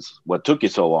 yeah, this is what took you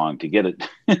so long to get it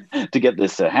to get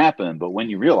this to happen. But when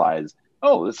you realize,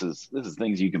 oh, this is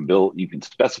things you can build, you can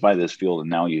specify this field, and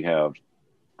now you have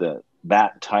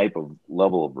that type of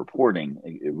level of reporting.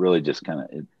 It really just kind of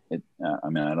I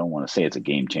mean, I don't want to say it's a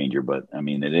game changer, but I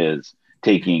mean, it is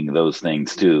taking those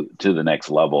things to the next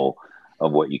level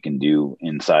of what you can do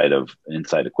inside of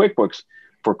QuickBooks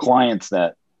for clients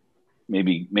that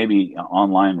maybe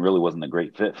online really wasn't a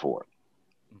great fit for.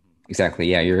 Exactly.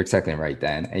 Yeah, you're exactly right,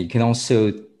 Dan. And you can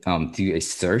also do a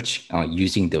search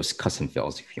using those custom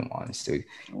fields if you want. So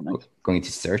going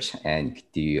to search and you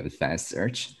could do advanced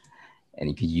search, and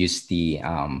you could use the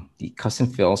custom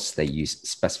fields that you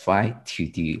specify to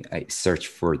do a search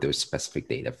for those specific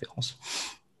data fields.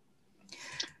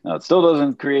 Now, it still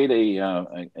doesn't create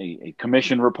a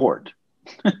commission report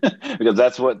because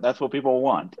that's what people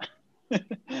want.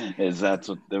 That's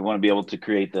what they want, to be able to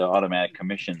create the automatic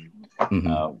commission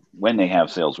when they have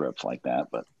sales reps like that.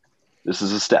 But this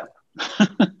is a step.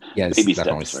 Yes, baby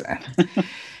definitely steps. Right?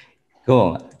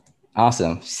 Cool,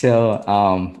 awesome.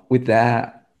 So with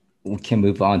that, we can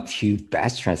move on to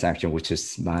batch transaction, which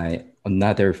is my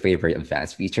another favorite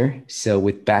advanced feature. So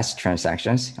with batch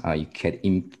transactions, you could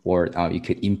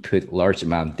input large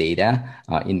amount of data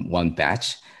in one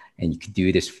batch, and you could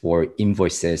do this for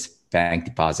invoices, bank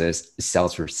deposits,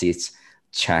 sales receipts,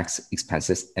 checks,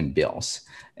 expenses, and bills.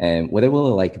 And what I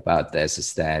really like about this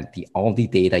is that all the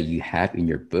data you have in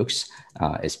your books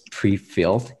is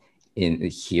pre-filled in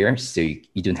here, so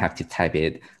you don't have to type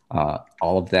it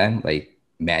all of them like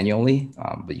manually,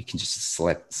 but you can just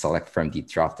select from the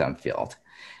drop-down field.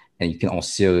 And you can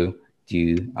also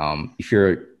do if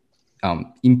you're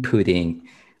inputting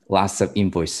lots of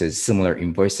invoices, similar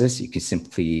invoices, you can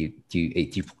simply do a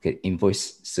duplicate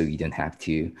invoice, so you don't have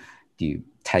to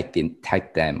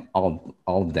type them all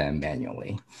of them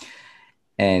manually.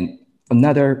 And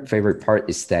another favorite part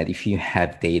is that if you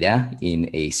have data in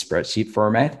a spreadsheet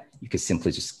format, you can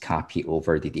simply just copy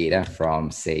over the data from,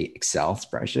 say, Excel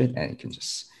spreadsheet, and you can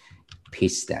just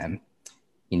paste them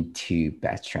into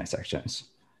batch transactions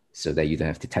so that you don't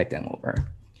have to type them over.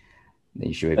 Then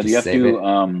you should save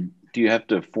it. Do you have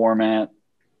to format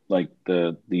like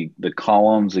the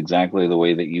columns exactly the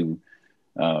way that you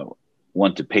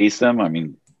want to paste them? I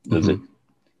mean, does it?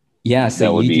 Yeah, so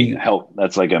that would be help.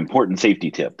 That's like an important safety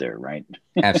tip there, right?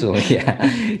 Absolutely,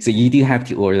 yeah. So you do have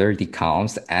to order the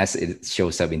columns as it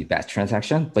shows up in the batch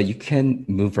transaction, but you can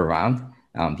move around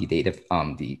the data,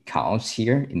 the columns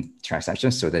here in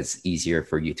transactions, so that's easier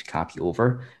for you to copy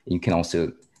over. You can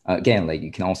also, again,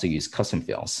 you can also use custom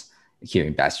fields here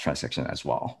in batch transaction as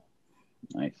well.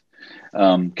 Nice.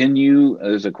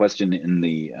 There's a question in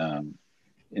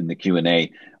the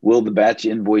Q&A. Will the batch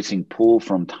invoicing pull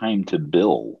from time to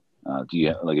bill? Do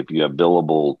you if you have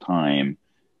billable time,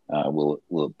 will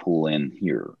it pull in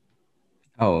here?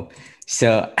 Oh,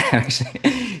 so actually,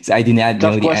 I do not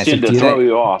know the answer to that. Tough question to throw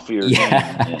you off here.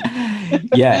 Yeah.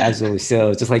 Yeah, absolutely.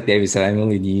 So just like David said, I'm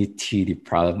really new to the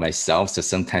product myself. So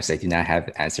sometimes I do not have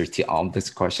the answer to all of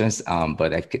these questions.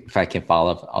 But if I can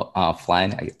follow up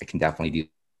offline, I can definitely do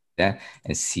that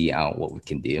and see what we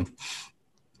can do.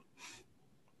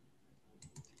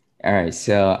 All right.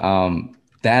 So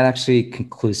that actually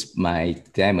concludes my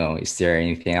demo. Is there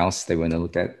anything else they want to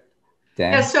look at,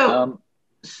 Dan? Yeah, so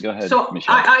go ahead, so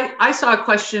Michelle. I saw a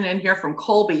question in here from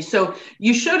Colby. So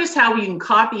you showed us how you can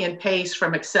copy and paste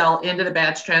from Excel into the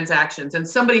batch transactions. And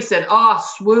somebody said, oh,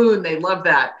 swoon, they love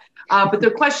that. But the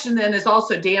question then is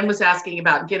also, Dan was asking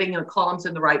about getting the columns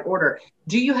in the right order.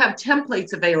 Do you have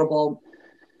templates available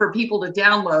for people to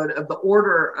download of the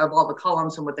order of all the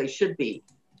columns and what they should be?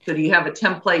 So do you have a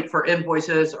template for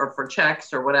invoices or for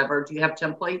checks or whatever? Do you have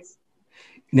templates?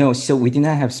 No, so we do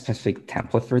not have a specific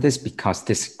template for this because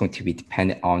this is going to be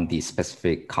dependent on the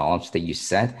specific columns that you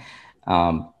set.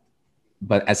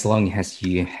 But as long as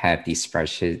you have the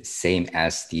spreadsheet same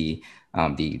as the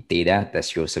data that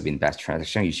shows up in batch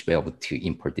transaction, you should be able to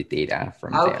import the data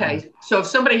from there. Okay, so if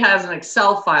somebody has an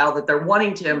Excel file that they're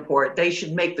wanting to import, they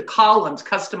should make the columns,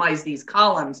 customize these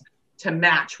columns to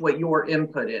match what your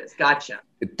input is. Gotcha.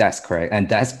 That's correct. And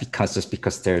that's because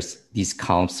these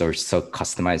columns are so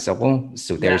customizable.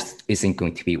 So there isn't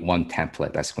going to be one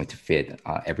template that's going to fit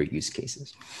every use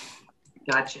cases.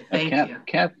 Gotcha. Thank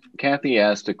you. Kathy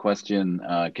asked a question.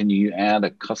 Can you add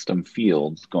a custom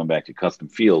fields, going back to custom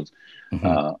fields,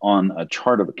 on a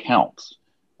chart of accounts?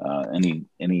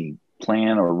 Any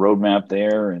plan or roadmap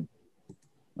there? And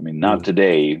I mean, not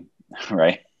today,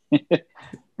 right?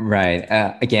 Right.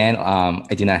 Again,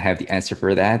 I do not have the answer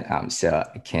for that. So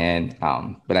I can,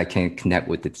 but I can connect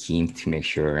with the team to make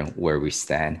sure where we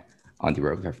stand on the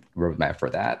roadmap for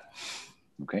that.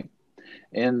 Okay.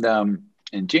 And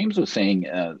James was saying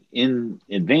in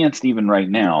advanced, even right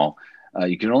now,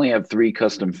 you can only have 3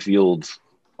 custom fields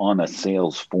on a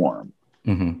sales form.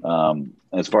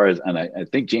 As far as, and I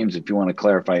think, James, if you want to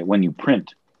clarify, when you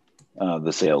print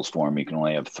the sales form, you can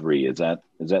only have 3. Is that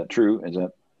true?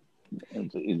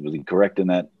 Was he correct in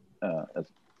that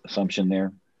assumption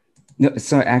there? No,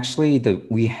 so actually,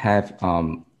 we have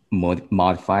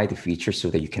modified the feature so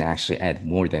that you can actually add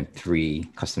more than 3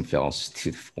 custom fields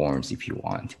to the forms if you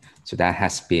want. So that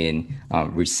has been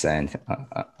recent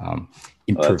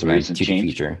improvement to the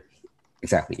feature.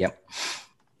 Exactly. Yep.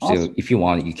 Awesome. So if you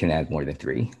want, you can add more than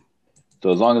 3.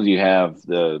 So as long as you have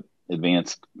the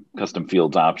advanced custom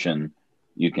fields option,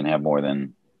 you can have more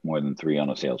than 3 on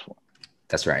a sales form.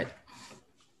 That's right.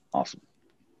 Awesome.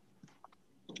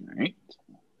 All right.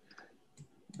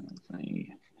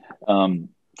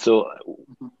 So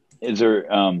is there,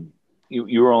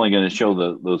 you were only going to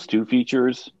show those 2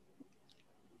 features,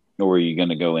 or are you going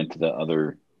to go into the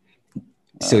other?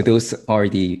 So those are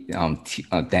the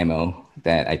demo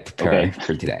that I prepared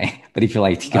for today. But if you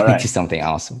like to go into something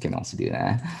else, we can also do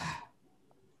that.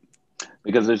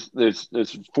 Because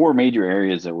there's 4 major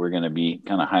areas that we're going to be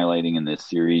kind of highlighting in this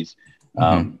series.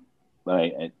 Mm-hmm.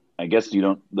 But I guess you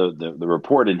don't, the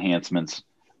report enhancements,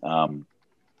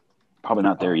 probably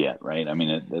not there yet, right? I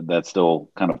mean, that's still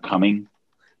kind of coming.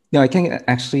 No, I can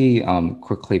actually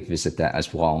quickly visit that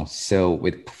as well. So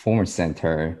with Performance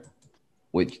Center,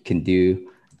 what you can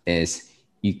do is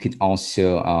you can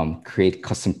also create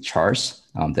custom charts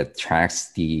that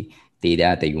tracks the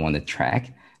data that you want to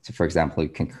track. So for example, you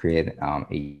can create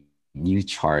a new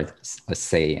chart. Let's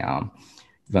say you want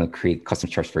to create custom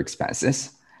charts for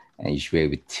expenses, and you should be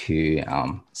able to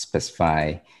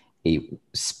specify a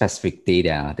specific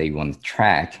data that you want to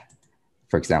track.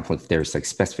 For example, if there's like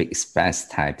specific expense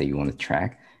type that you want to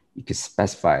track, you can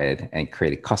specify it and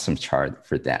create a custom chart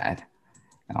for that.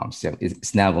 So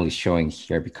it's not only showing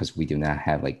here because we do not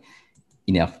have like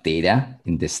enough data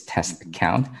in this test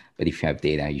account, but if you have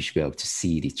data, you should be able to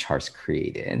see the charts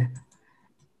created.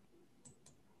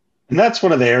 And that's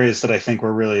one of the areas that I think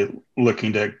we're really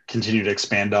looking to continue to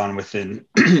expand on within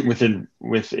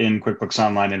QuickBooks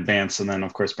Online Advanced, and then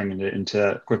of course bringing it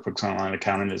into QuickBooks Online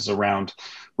Accountant, is around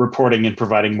reporting and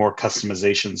providing more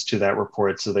customizations to that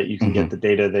report so that you can get the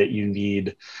data that you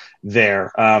need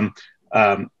there.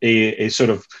 A sort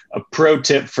of a pro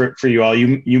tip for you all,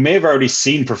 you may have already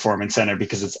seen Performance Center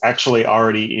because it's actually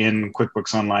already in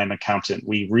QuickBooks Online Accountant.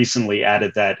 We recently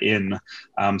added that in,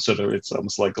 so that it's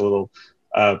almost like a little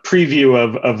preview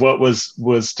of what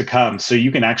was to come. So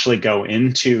you can actually go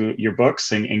into your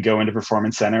books and go into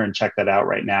Performance Center and check that out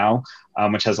right now,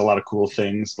 which has a lot of cool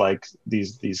things like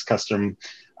these custom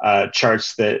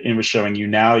charts that it was showing you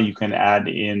now. You can add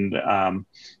in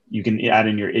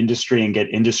your industry and get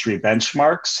industry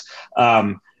benchmarks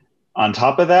on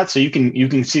top of that. So you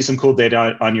can see some cool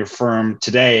data on your firm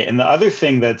today. And the other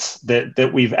thing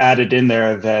that we've added in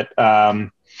there that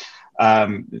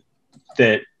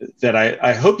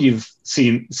I hope you've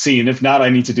seen. If not, I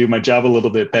need to do my job a little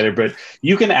bit better. But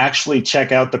you can actually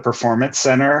check out the Performance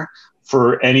Center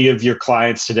for any of your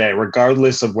clients today,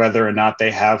 regardless of whether or not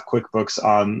they have QuickBooks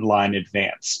Online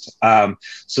Advanced.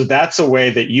 So that's a way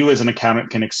that you as an accountant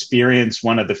can experience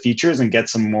one of the features and get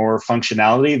some more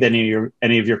functionality than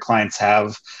any of your clients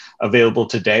have available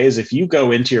today. Is if you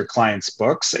go into your client's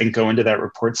books and go into that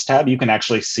reports tab, you can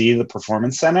actually see the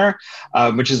Performance Center,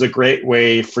 which is a great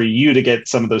way for you to get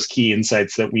some of those key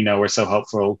insights that we know are so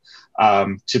helpful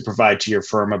to provide to your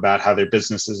firm about how their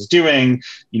business is doing,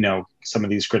 some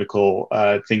of these critical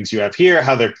things you have here,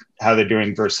 how they're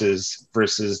doing versus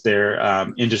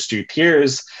their industry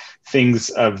peers, things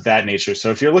of that nature.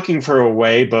 So if you're looking for a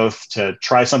way both to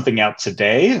try something out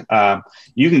today,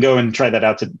 you can go and try that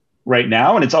out right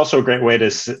now. And it's also a great way to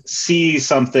see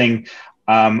something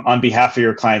on behalf of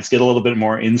your clients, get a little bit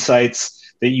more insights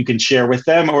that you can share with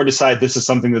them, or decide this is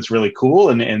something that's really cool.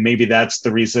 And maybe that's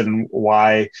the reason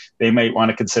why they might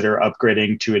want to consider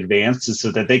upgrading to advanced, is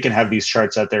so that they can have these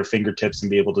charts at their fingertips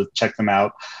and be able to check them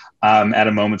out at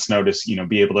a moment's notice,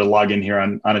 be able to log in here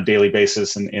on a daily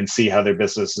basis and see how their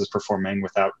business is performing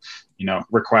without,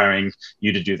 requiring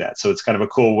you to do that. So it's kind of a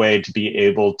cool way to be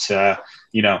able to,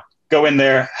 go in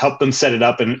there, help them set it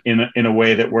up in a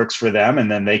way that works for them. And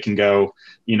then they can go,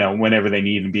 whenever they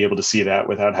need, and be able to see that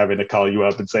without having to call you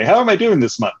up and say, how am I doing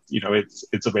this month?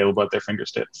 It's available at their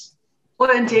fingertips.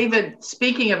 Well, and David,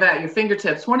 speaking about your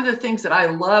fingertips, one of the things that I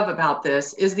love about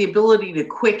this is the ability to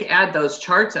quick add those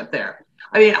charts up there.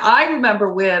 I mean, I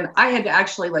remember when I had to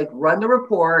actually run the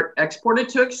report, export it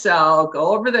to Excel,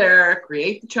 go over there,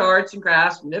 create the charts and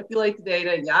graphs, manipulate the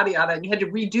data, and yada, yada. And you had to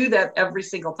redo that every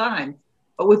single time.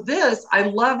 But with this, I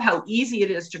love how easy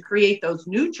it is to create those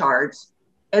new charts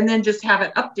and then just have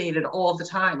it updated all the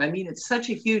time. I mean, it's such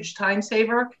a huge time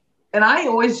saver. And I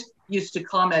always used to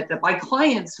comment that my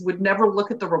clients would never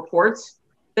look at the reports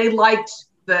they liked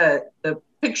the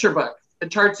picture book, the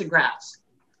charts and graphs.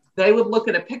 They would look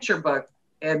at a picture book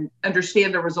and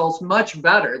understand the results much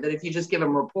better than if you just give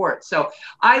them reports. So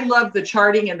I love the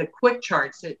charting and the quick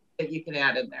charts that you can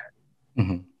add in there.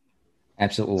 Mm-hmm.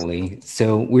 Absolutely.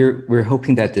 So we're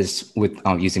hoping that this, with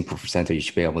using ProForCenter, you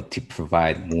should be able to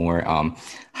provide more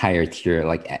higher tier,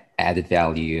 like added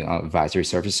value advisory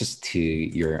services to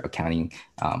your accounting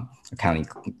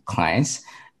clients.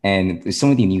 And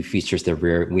some of the new features that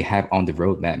we have on the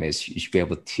roadmap is you should be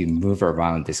able to move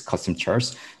around these custom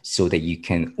charts so that you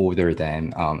can order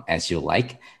them as you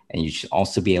like. And you should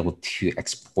also be able to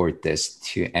export this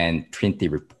and print the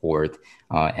report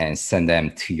and send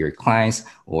them to your clients,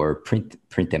 or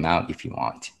print them out if you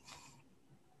want.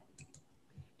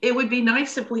 It would be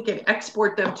nice if we could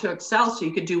export them to Excel so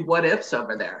you could do what ifs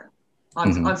over there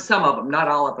on some of them, not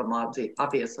all of them,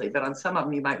 obviously, but on some of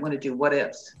them you might want to do what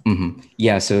ifs. Mm-hmm.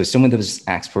 Yeah, so some of those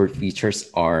export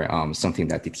features are something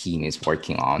that the team is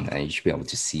working on, and you should be able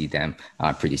to see them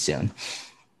pretty soon.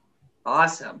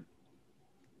 Awesome.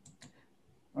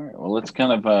 All right, well, let's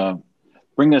kind of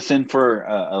bring us in for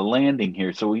a landing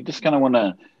here. So we just kind of want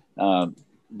to,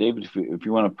 David, if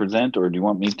you want to present, or do you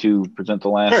want me to present the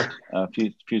last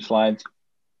few slides?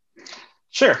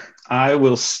 Sure. I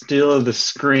will steal the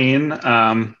screen.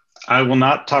 I will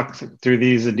not talk through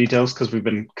these in details because we've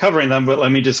been covering them, but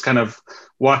let me just kind of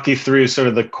walk you through sort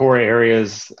of the core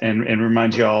areas and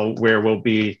remind you all where we'll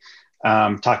be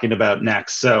talking about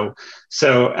next. So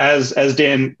as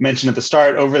Dan mentioned at the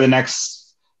start, over the next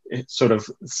sort of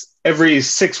every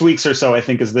 6 weeks or so, I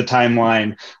think is the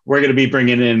timeline, we're going to be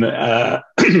bringing in a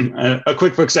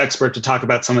QuickBooks expert to talk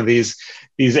about some of these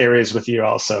areas with you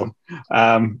also.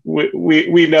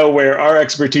 We know where our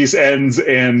expertise ends,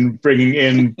 and bringing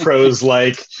in pros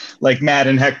like Matt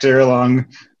and Hector along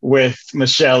with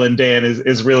Michelle and Dan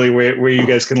is really where you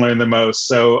guys can learn the most.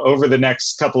 So over the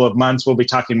next couple of months, we'll be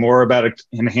talking more about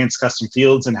enhanced custom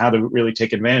fields and how to really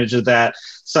take advantage of that.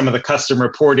 Some of the custom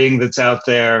reporting that's out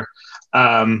there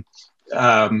through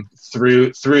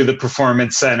the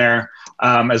Performance Center,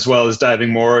 as well as diving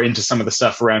more into some of the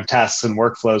stuff around tasks and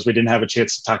workflows. We didn't have a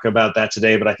chance to talk about that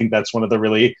today, but I think that's one of the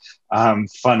really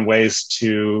fun ways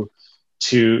to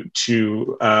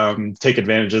take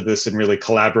advantage of this and really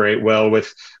collaborate well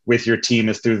with your team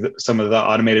is through some of the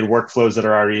automated workflows that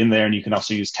are already in there. And you can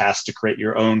also use tasks to create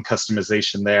your own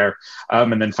customization there.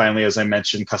 And then finally, as I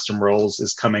mentioned, custom roles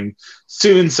is coming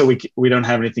soon. So we don't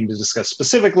have anything to discuss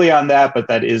specifically on that, but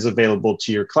that is available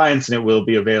to your clients, and it will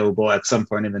be available at some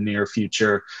point in the near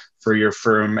future for your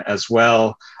firm as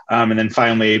well. And then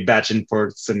finally, batch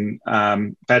imports and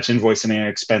batch invoicing and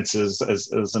expenses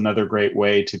is another great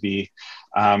way to be,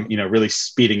 really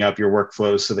speeding up your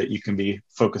workflows so that you can be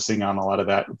focusing on a lot of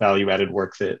that value-added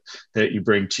work that you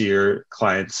bring to your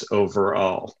clients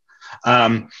overall.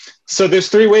 So there's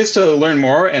 3 ways to learn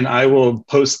more, and I will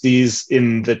post these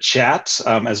in the chat,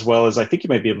 as well as I think you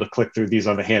might be able to click through these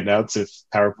on the handouts if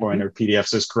PowerPoint or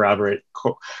PDFs is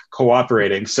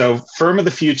cooperating. So Firm of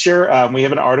the Future, we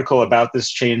have an article about this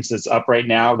change that's up right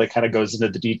now that kind of goes into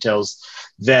the details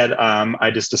that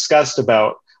I just discussed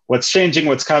about what's changing,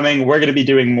 what's coming. We're going to be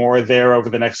doing more there over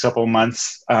the next couple of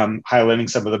months, highlighting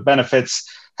some of the benefits,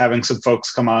 having some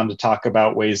folks come on to talk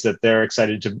about ways that they're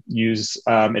excited to use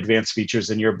advanced features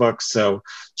in your book. So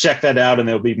check that out, and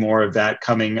there'll be more of that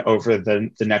coming over the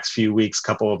next few weeks,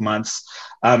 couple of months.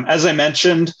 As I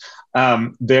mentioned,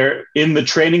 there in the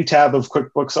training tab of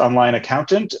QuickBooks Online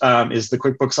Accountant is the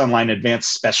QuickBooks Online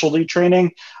Advanced Specialty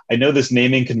Training. I know this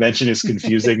naming convention is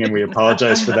confusing, and we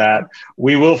apologize for that.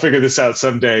 We will figure this out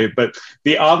someday, but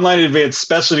the Online Advanced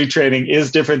Specialty Training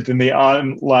is different than the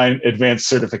Online Advanced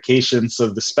Certification. So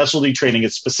the specialty training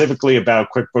is specifically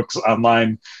about QuickBooks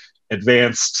Online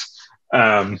Advanced.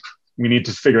 We need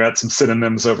to figure out some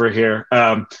synonyms over here.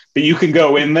 But you can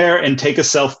go in there and take a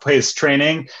self-paced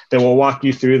training that will walk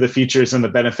you through the features and the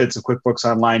benefits of QuickBooks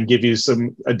Online, give you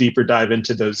a deeper dive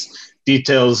into those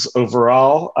details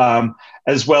overall,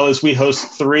 as well as we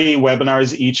host 3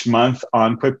 webinars each month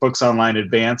on QuickBooks Online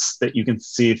Advanced that you can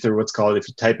see through what's called, if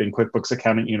you type in QuickBooks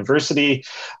Accountant University,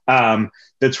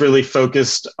 that's really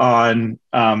focused on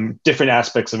different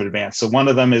aspects of Advanced. So one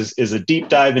of them is a deep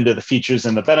dive into the features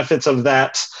and the benefits of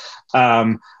that.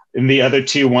 And the other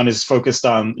 2, one is focused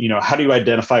on, how do you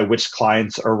identify which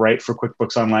clients are right for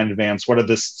QuickBooks Online Advanced? What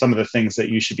are some of the things that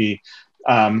you should be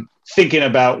thinking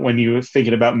about when you're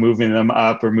thinking about moving them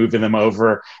up or moving them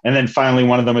over? And then finally,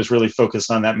 one of them is really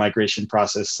focused on that migration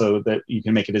process so that you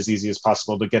can make it as easy as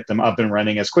possible to get them up and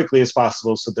running as quickly as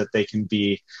possible so that they can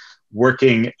be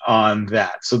working on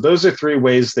that. So those are 3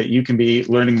 ways that you can be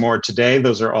learning more today.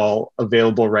 Those are all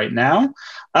available right now.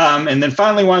 And then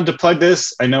finally wanted to plug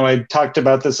this. I know I talked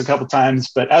about this a couple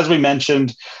times, but as we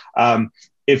mentioned,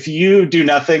 if you do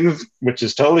nothing, which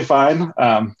is totally fine,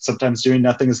 sometimes doing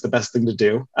nothing is the best thing to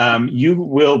do, you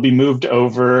will be moved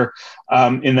over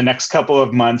in the next couple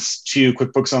of months to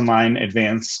QuickBooks Online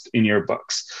Advanced in your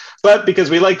books. But because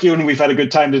we like you and we've had a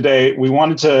good time today, we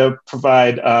wanted to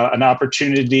provide an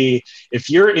opportunity. If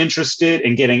you're interested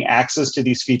in getting access to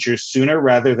these features sooner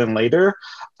rather than later,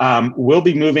 we'll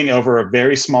be moving over a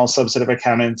very small subset of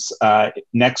accountants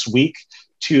next week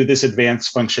to this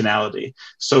advanced functionality.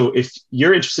 So if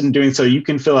you're interested in doing so, you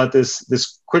can fill out this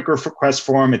quick request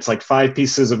form. It's like 5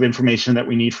 pieces of information that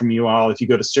we need from you all. If you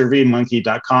go to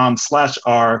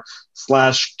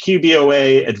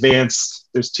surveymonkey.com/r/QBOA advanced,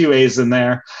 there's 2 A's in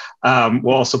there.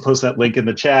 We'll also post that link in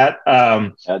the chat.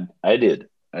 I did.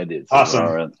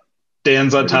 Awesome.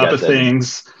 Dan's on top of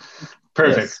things.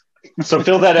 Perfect. Yes. So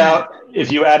fill that out.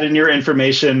 If you add in your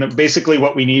information, basically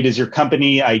what we need is your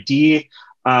company ID,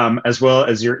 as well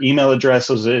as your email address.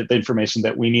 Those are the information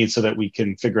that we need so that we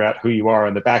can figure out who you are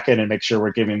on the back end and make sure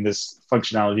we're giving this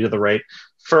functionality to the right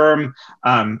firm.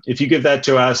 If you give that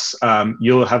to us,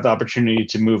 you'll have the opportunity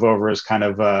to move over as kind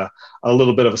of a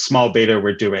little bit of a small beta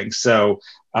we're doing. So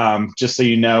just so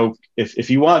you know, if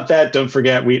you want that, don't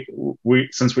forget, we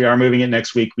since we are moving it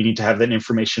next week, we need to have that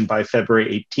information by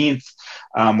February 18th.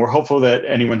 We're hopeful that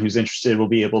anyone who's interested will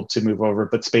be able to move over,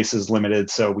 but space is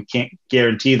limited, so we can't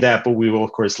guarantee that, but we will,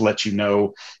 of course, let you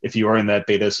know if you are in that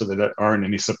beta so that there aren't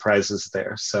any surprises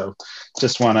there. So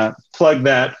just want to plug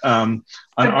that on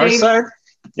our side.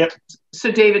 Yep.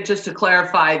 So David, just to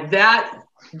clarify,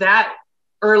 that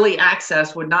early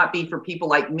access would not be for people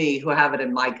like me who have it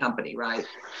in my company, right?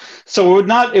 So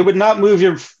it would not move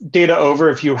your data over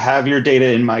if you have your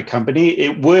data in my company.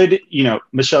 It would,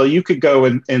 Michelle, you could go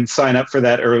and sign up for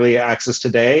that early access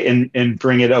today and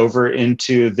bring it over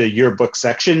into the yearbook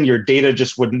section. Your data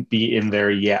just wouldn't be in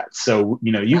there yet. So,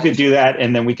 you could do that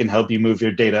and then we can help you move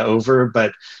your data over,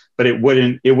 but it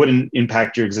wouldn't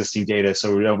impact your existing data.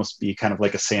 So it would almost be kind of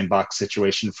like a sandbox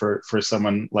situation for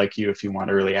someone like you if you want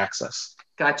early access.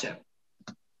 Gotcha.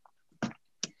 A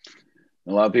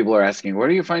lot of people are asking, where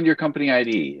do you find your company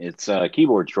ID? It's a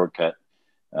keyboard shortcut,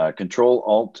 Control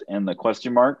Alt and the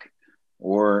question mark.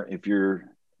 Or if you're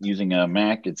using a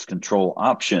Mac, it's Control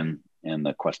Option and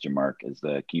the question mark is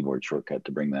the keyboard shortcut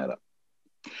to bring that up.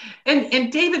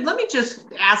 And David, let me just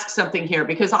ask something here,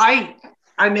 because I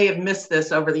may have missed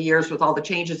this over the years with all the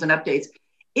changes and updates.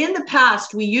 In the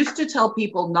past, we used to tell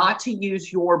people not to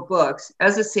use your books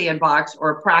as a sandbox or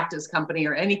a practice company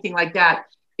or anything like that,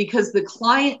 because the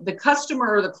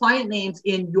customer or the client names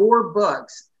in your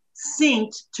books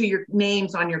synced to your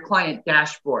names on your client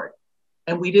dashboard.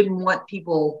 And we didn't want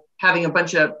people having a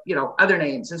bunch of, other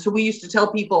names. And so we used to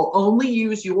tell people only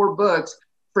use your books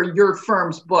for your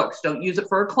firm's books. Don't use it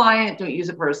for a client. Don't use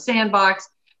it for a sandbox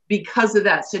because of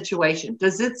that situation.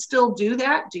 Does it still do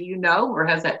that? Do you know, or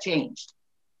has that changed?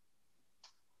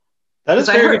 That is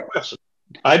a very good question.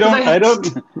 I do not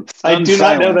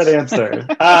know that answer.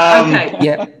 Okay.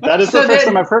 Yeah. That is the first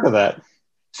time I've heard of that.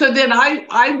 So then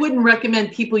I wouldn't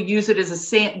recommend people use it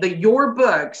as your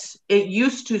books. It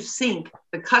used to sync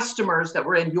the customers that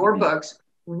were in your books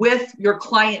with your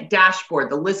client dashboard,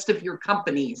 the list of your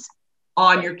companies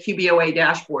on your QBOA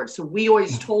dashboard. So we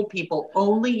always told people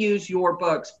only use your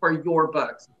books for your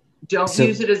books. Don't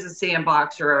use it as a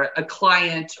sandbox or a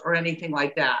client or anything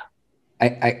like that.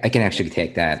 I can actually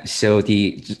take that. So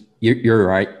you're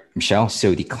right, Michelle.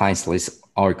 So the clients list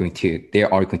are going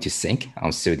to sync.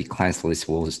 So the clients list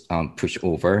will push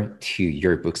over to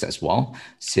your books as well.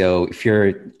 So if you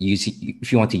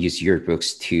want to use your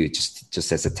books to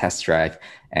just as a test drive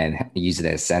and use it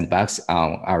as sandbox,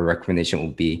 our recommendation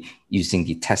will be using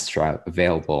the test drive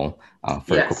available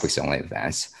for QuickBooks Online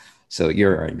Advanced. So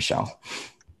you're right, Michelle.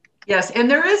 Yes, and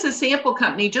there is a sample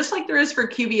company, just like there is for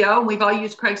QBO, and we've all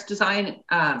used Craig's Design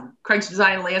and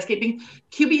Landscaping.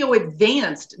 QBO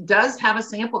Advanced does have a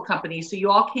sample company, so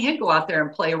you all can go out there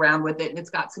and play around with it, and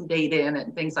it's got some data in it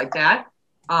and things like that.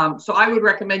 So I would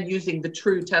recommend using the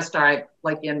true test drive,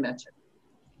 like Ian mentioned.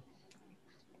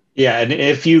 Yeah, and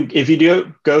if you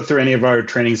do go through any of our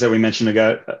trainings that we mentioned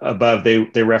above,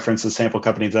 they reference the sample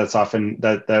companies. That's often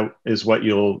that is what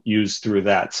you'll use through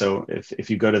that. So if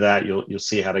you go to that, you'll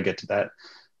see how to get to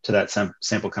that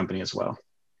sample company as well.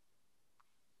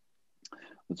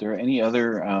 Was there any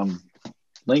other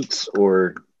links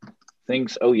or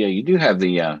things? Oh yeah, you do have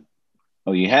the.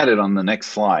 You had it on the next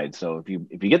slide. So if you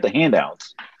get the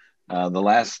handouts, the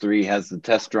last 3 has the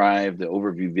test drive, the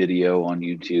overview video on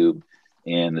YouTube.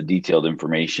 and the detailed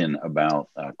information about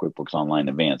QuickBooks Online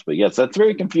Advanced. But yes, that's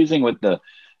very confusing with the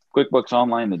QuickBooks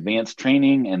Online Advanced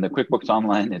training and the QuickBooks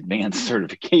Online Advanced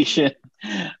certification.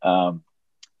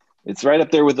 It's right up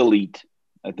there with Elite.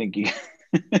 I think you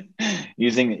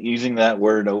using that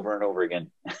word over and over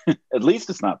again. At least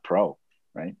it's not Pro,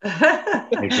 right?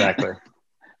 Exactly.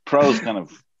 Pro's kind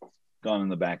of gone in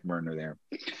the back burner there.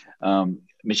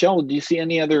 Michelle, do you see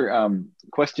any other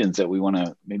questions that we want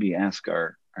to maybe ask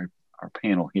our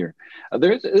panel here?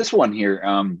 There's this one here.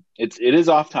 It is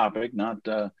off topic, not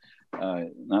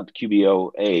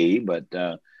QBOA,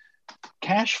 but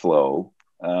cash flow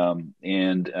and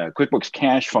QuickBooks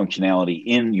Cash functionality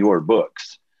in your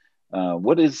books.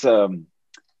 What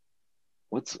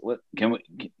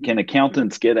can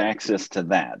accountants get access to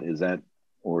that? Is that,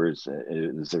 or is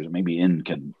there maybe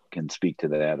can speak to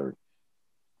that,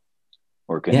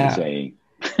 or can you say?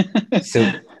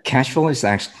 So cash flow is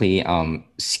actually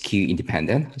SKU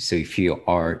independent. So if you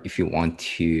want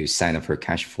to sign up for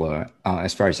cash flow,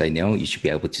 as far as I know, you should be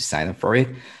able to sign up for it.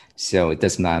 So it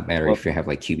does not matter if you have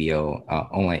like QBO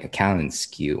online accountant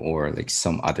SKU or like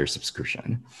some other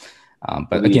subscription.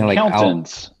 But again, like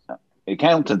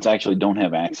accountants actually don't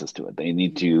have access to it. They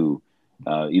need to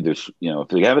either, if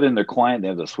they have it in their client, they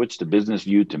have to switch to Business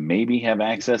View to maybe have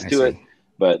access to it.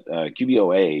 But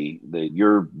QBOA,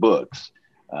 your books,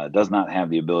 does not have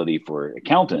the ability for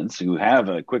accountants who have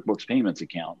a QuickBooks Payments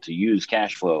account to use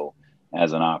cash flow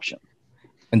as an option.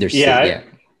 Understood.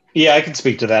 Yeah, I can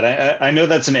speak to that. I know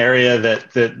that's an area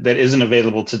that isn't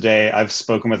available today. I've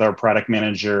spoken with our product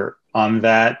manager on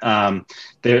that.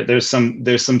 There's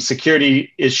some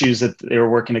security issues that they were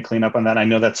working to clean up on that. I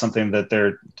know that's something that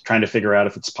they're trying to figure out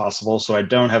if it's possible. So I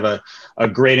don't have a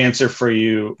great answer for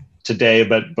you today,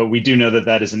 but we do know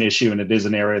that is an issue, and it is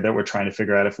an area that we're trying to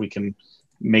figure out if we can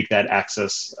make that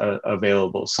access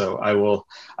available. So I will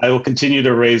continue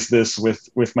to raise this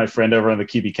with my friend over on the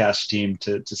QB Cash team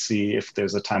to see if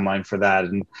there's a timeline for that,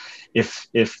 and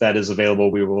if that is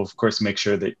available, we will of course make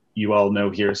sure that you all know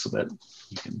here so that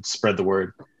you can spread the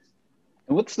word.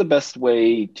 And what's the best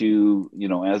way to,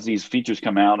 as these features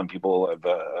come out and people have,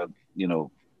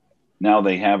 now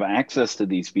they have access to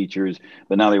these features,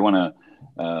 but now they want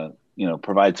to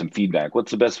provide some feedback.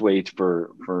 What's the best way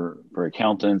for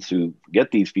accountants who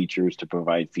get these features to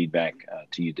provide feedback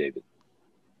to you, David?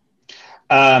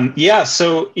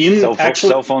 So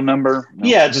cell phone number? No.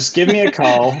 Yeah, just give me a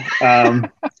call.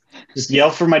 Just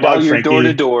yell for my dog, Frankie. Door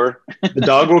to door. The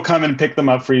dog will come and pick them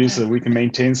up for you so we can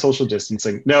maintain social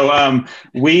distancing. No,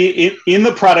 in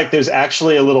the product, there's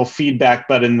actually a little feedback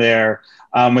button there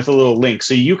with a little link.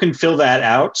 So you can fill that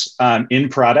out in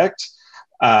product.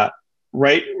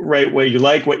 Write what you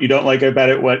like, what you don't like about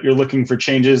it, what you're looking for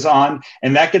changes on,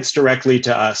 and that gets directly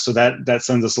to us. So that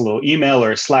sends us a little email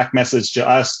or a Slack message to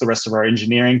us, the rest of our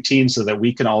engineering team, so that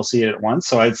we can all see it at once.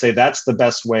 So I'd say that's the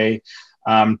best way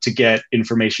to get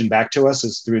information back to us,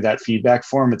 is through that feedback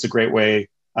form. It's a great way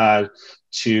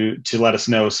to let us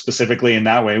know specifically. In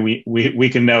that way, we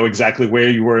can know exactly where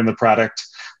you were in the product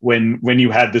when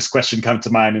you had this question come to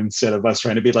mind, instead of us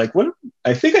trying to be like, what?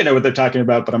 I think I know what they're talking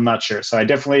about, but I'm not sure. So I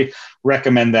definitely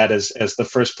recommend that as the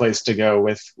first place to go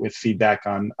with feedback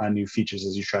on new features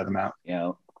as you try them out.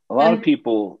 Yeah. A lot of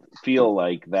people feel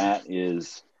like that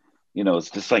is, it's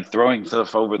just like throwing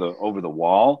stuff over the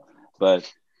wall.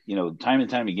 But, time and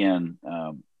time again,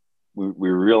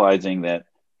 we're realizing that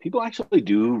people actually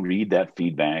do read that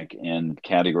feedback and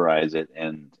categorize it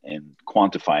and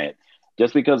quantify it.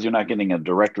 Just because you're not getting a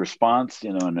direct response,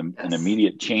 an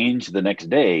immediate change the next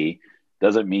day,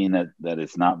 doesn't mean that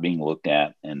it's not being looked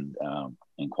at and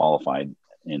qualified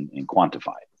and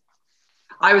quantified.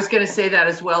 I was going to say that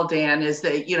as well, Dan, is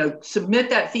that, submit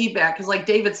that feedback, because like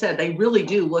David said, they really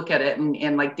do look at it,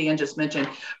 and like Dan just mentioned,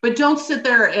 but don't sit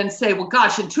there and say, well,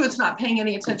 gosh, Intuit's not paying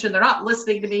any attention. They're not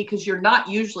listening to me, because you're not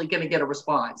usually going to get a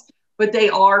response, but they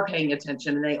are paying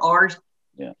attention, and they are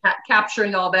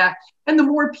capturing all that. And the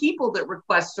more people that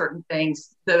request certain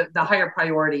things, the higher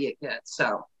priority it gets.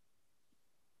 So.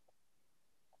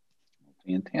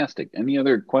 Fantastic. Any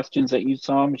other questions that you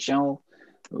saw, Michelle?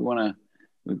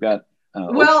 We've got,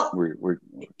 we're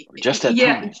just at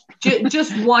time.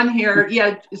 Just one here.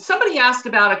 Yeah. Somebody asked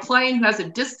about a client who has a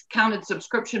discounted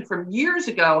subscription from years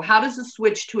ago. How does a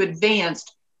switch to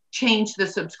advanced change the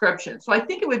subscription? So I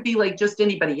think it would be like just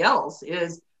anybody else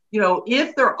is,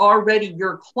 if they're already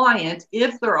your client,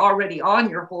 if they're already on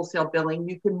your wholesale billing,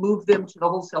 you can move them to the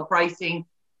wholesale pricing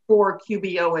for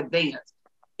QBO Advanced.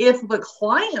 If the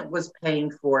client was paying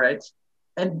for it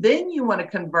and then you want to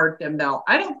convert them, now,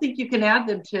 I don't think you can add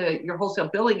them to your wholesale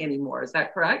billing anymore. Is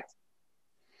that correct?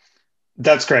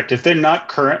 That's correct. If they're not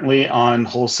currently on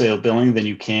wholesale billing, then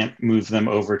you can't move them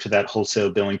over to that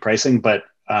wholesale billing pricing. But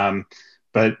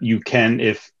you can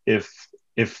if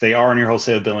they are on your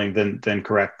wholesale billing, then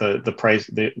correct. The price,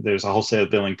 there's a wholesale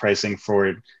billing pricing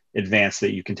for advance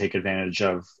that you can take advantage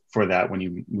of for that when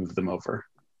you move them over.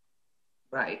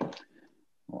 Right.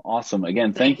 Well, awesome.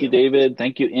 Again, thank you, David.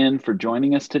 Thank you, In, for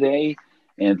joining us today.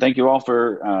 And thank you all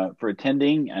for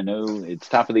attending. I know it's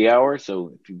top of the hour,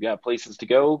 so if you've got places to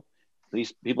go,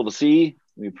 these people to see,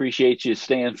 we appreciate you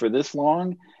staying for this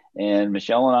long. And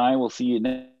Michelle and I will see you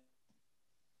next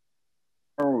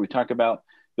where we talk about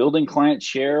building client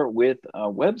share with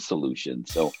web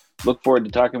solutions. So look forward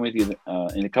to talking with you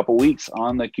in a couple weeks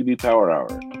on the QB Power Hour.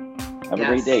 Have a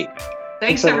great day.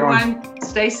 Thanks everyone.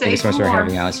 Stay safe. Thanks so much for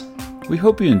having us. We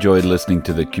hope you enjoyed listening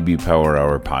to the QB Power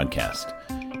Hour podcast.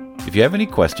 If you have any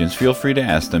questions, feel free to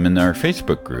ask them in our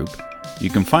Facebook group. You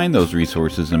can find those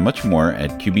resources and much more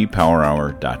at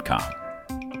qbpowerhour.com.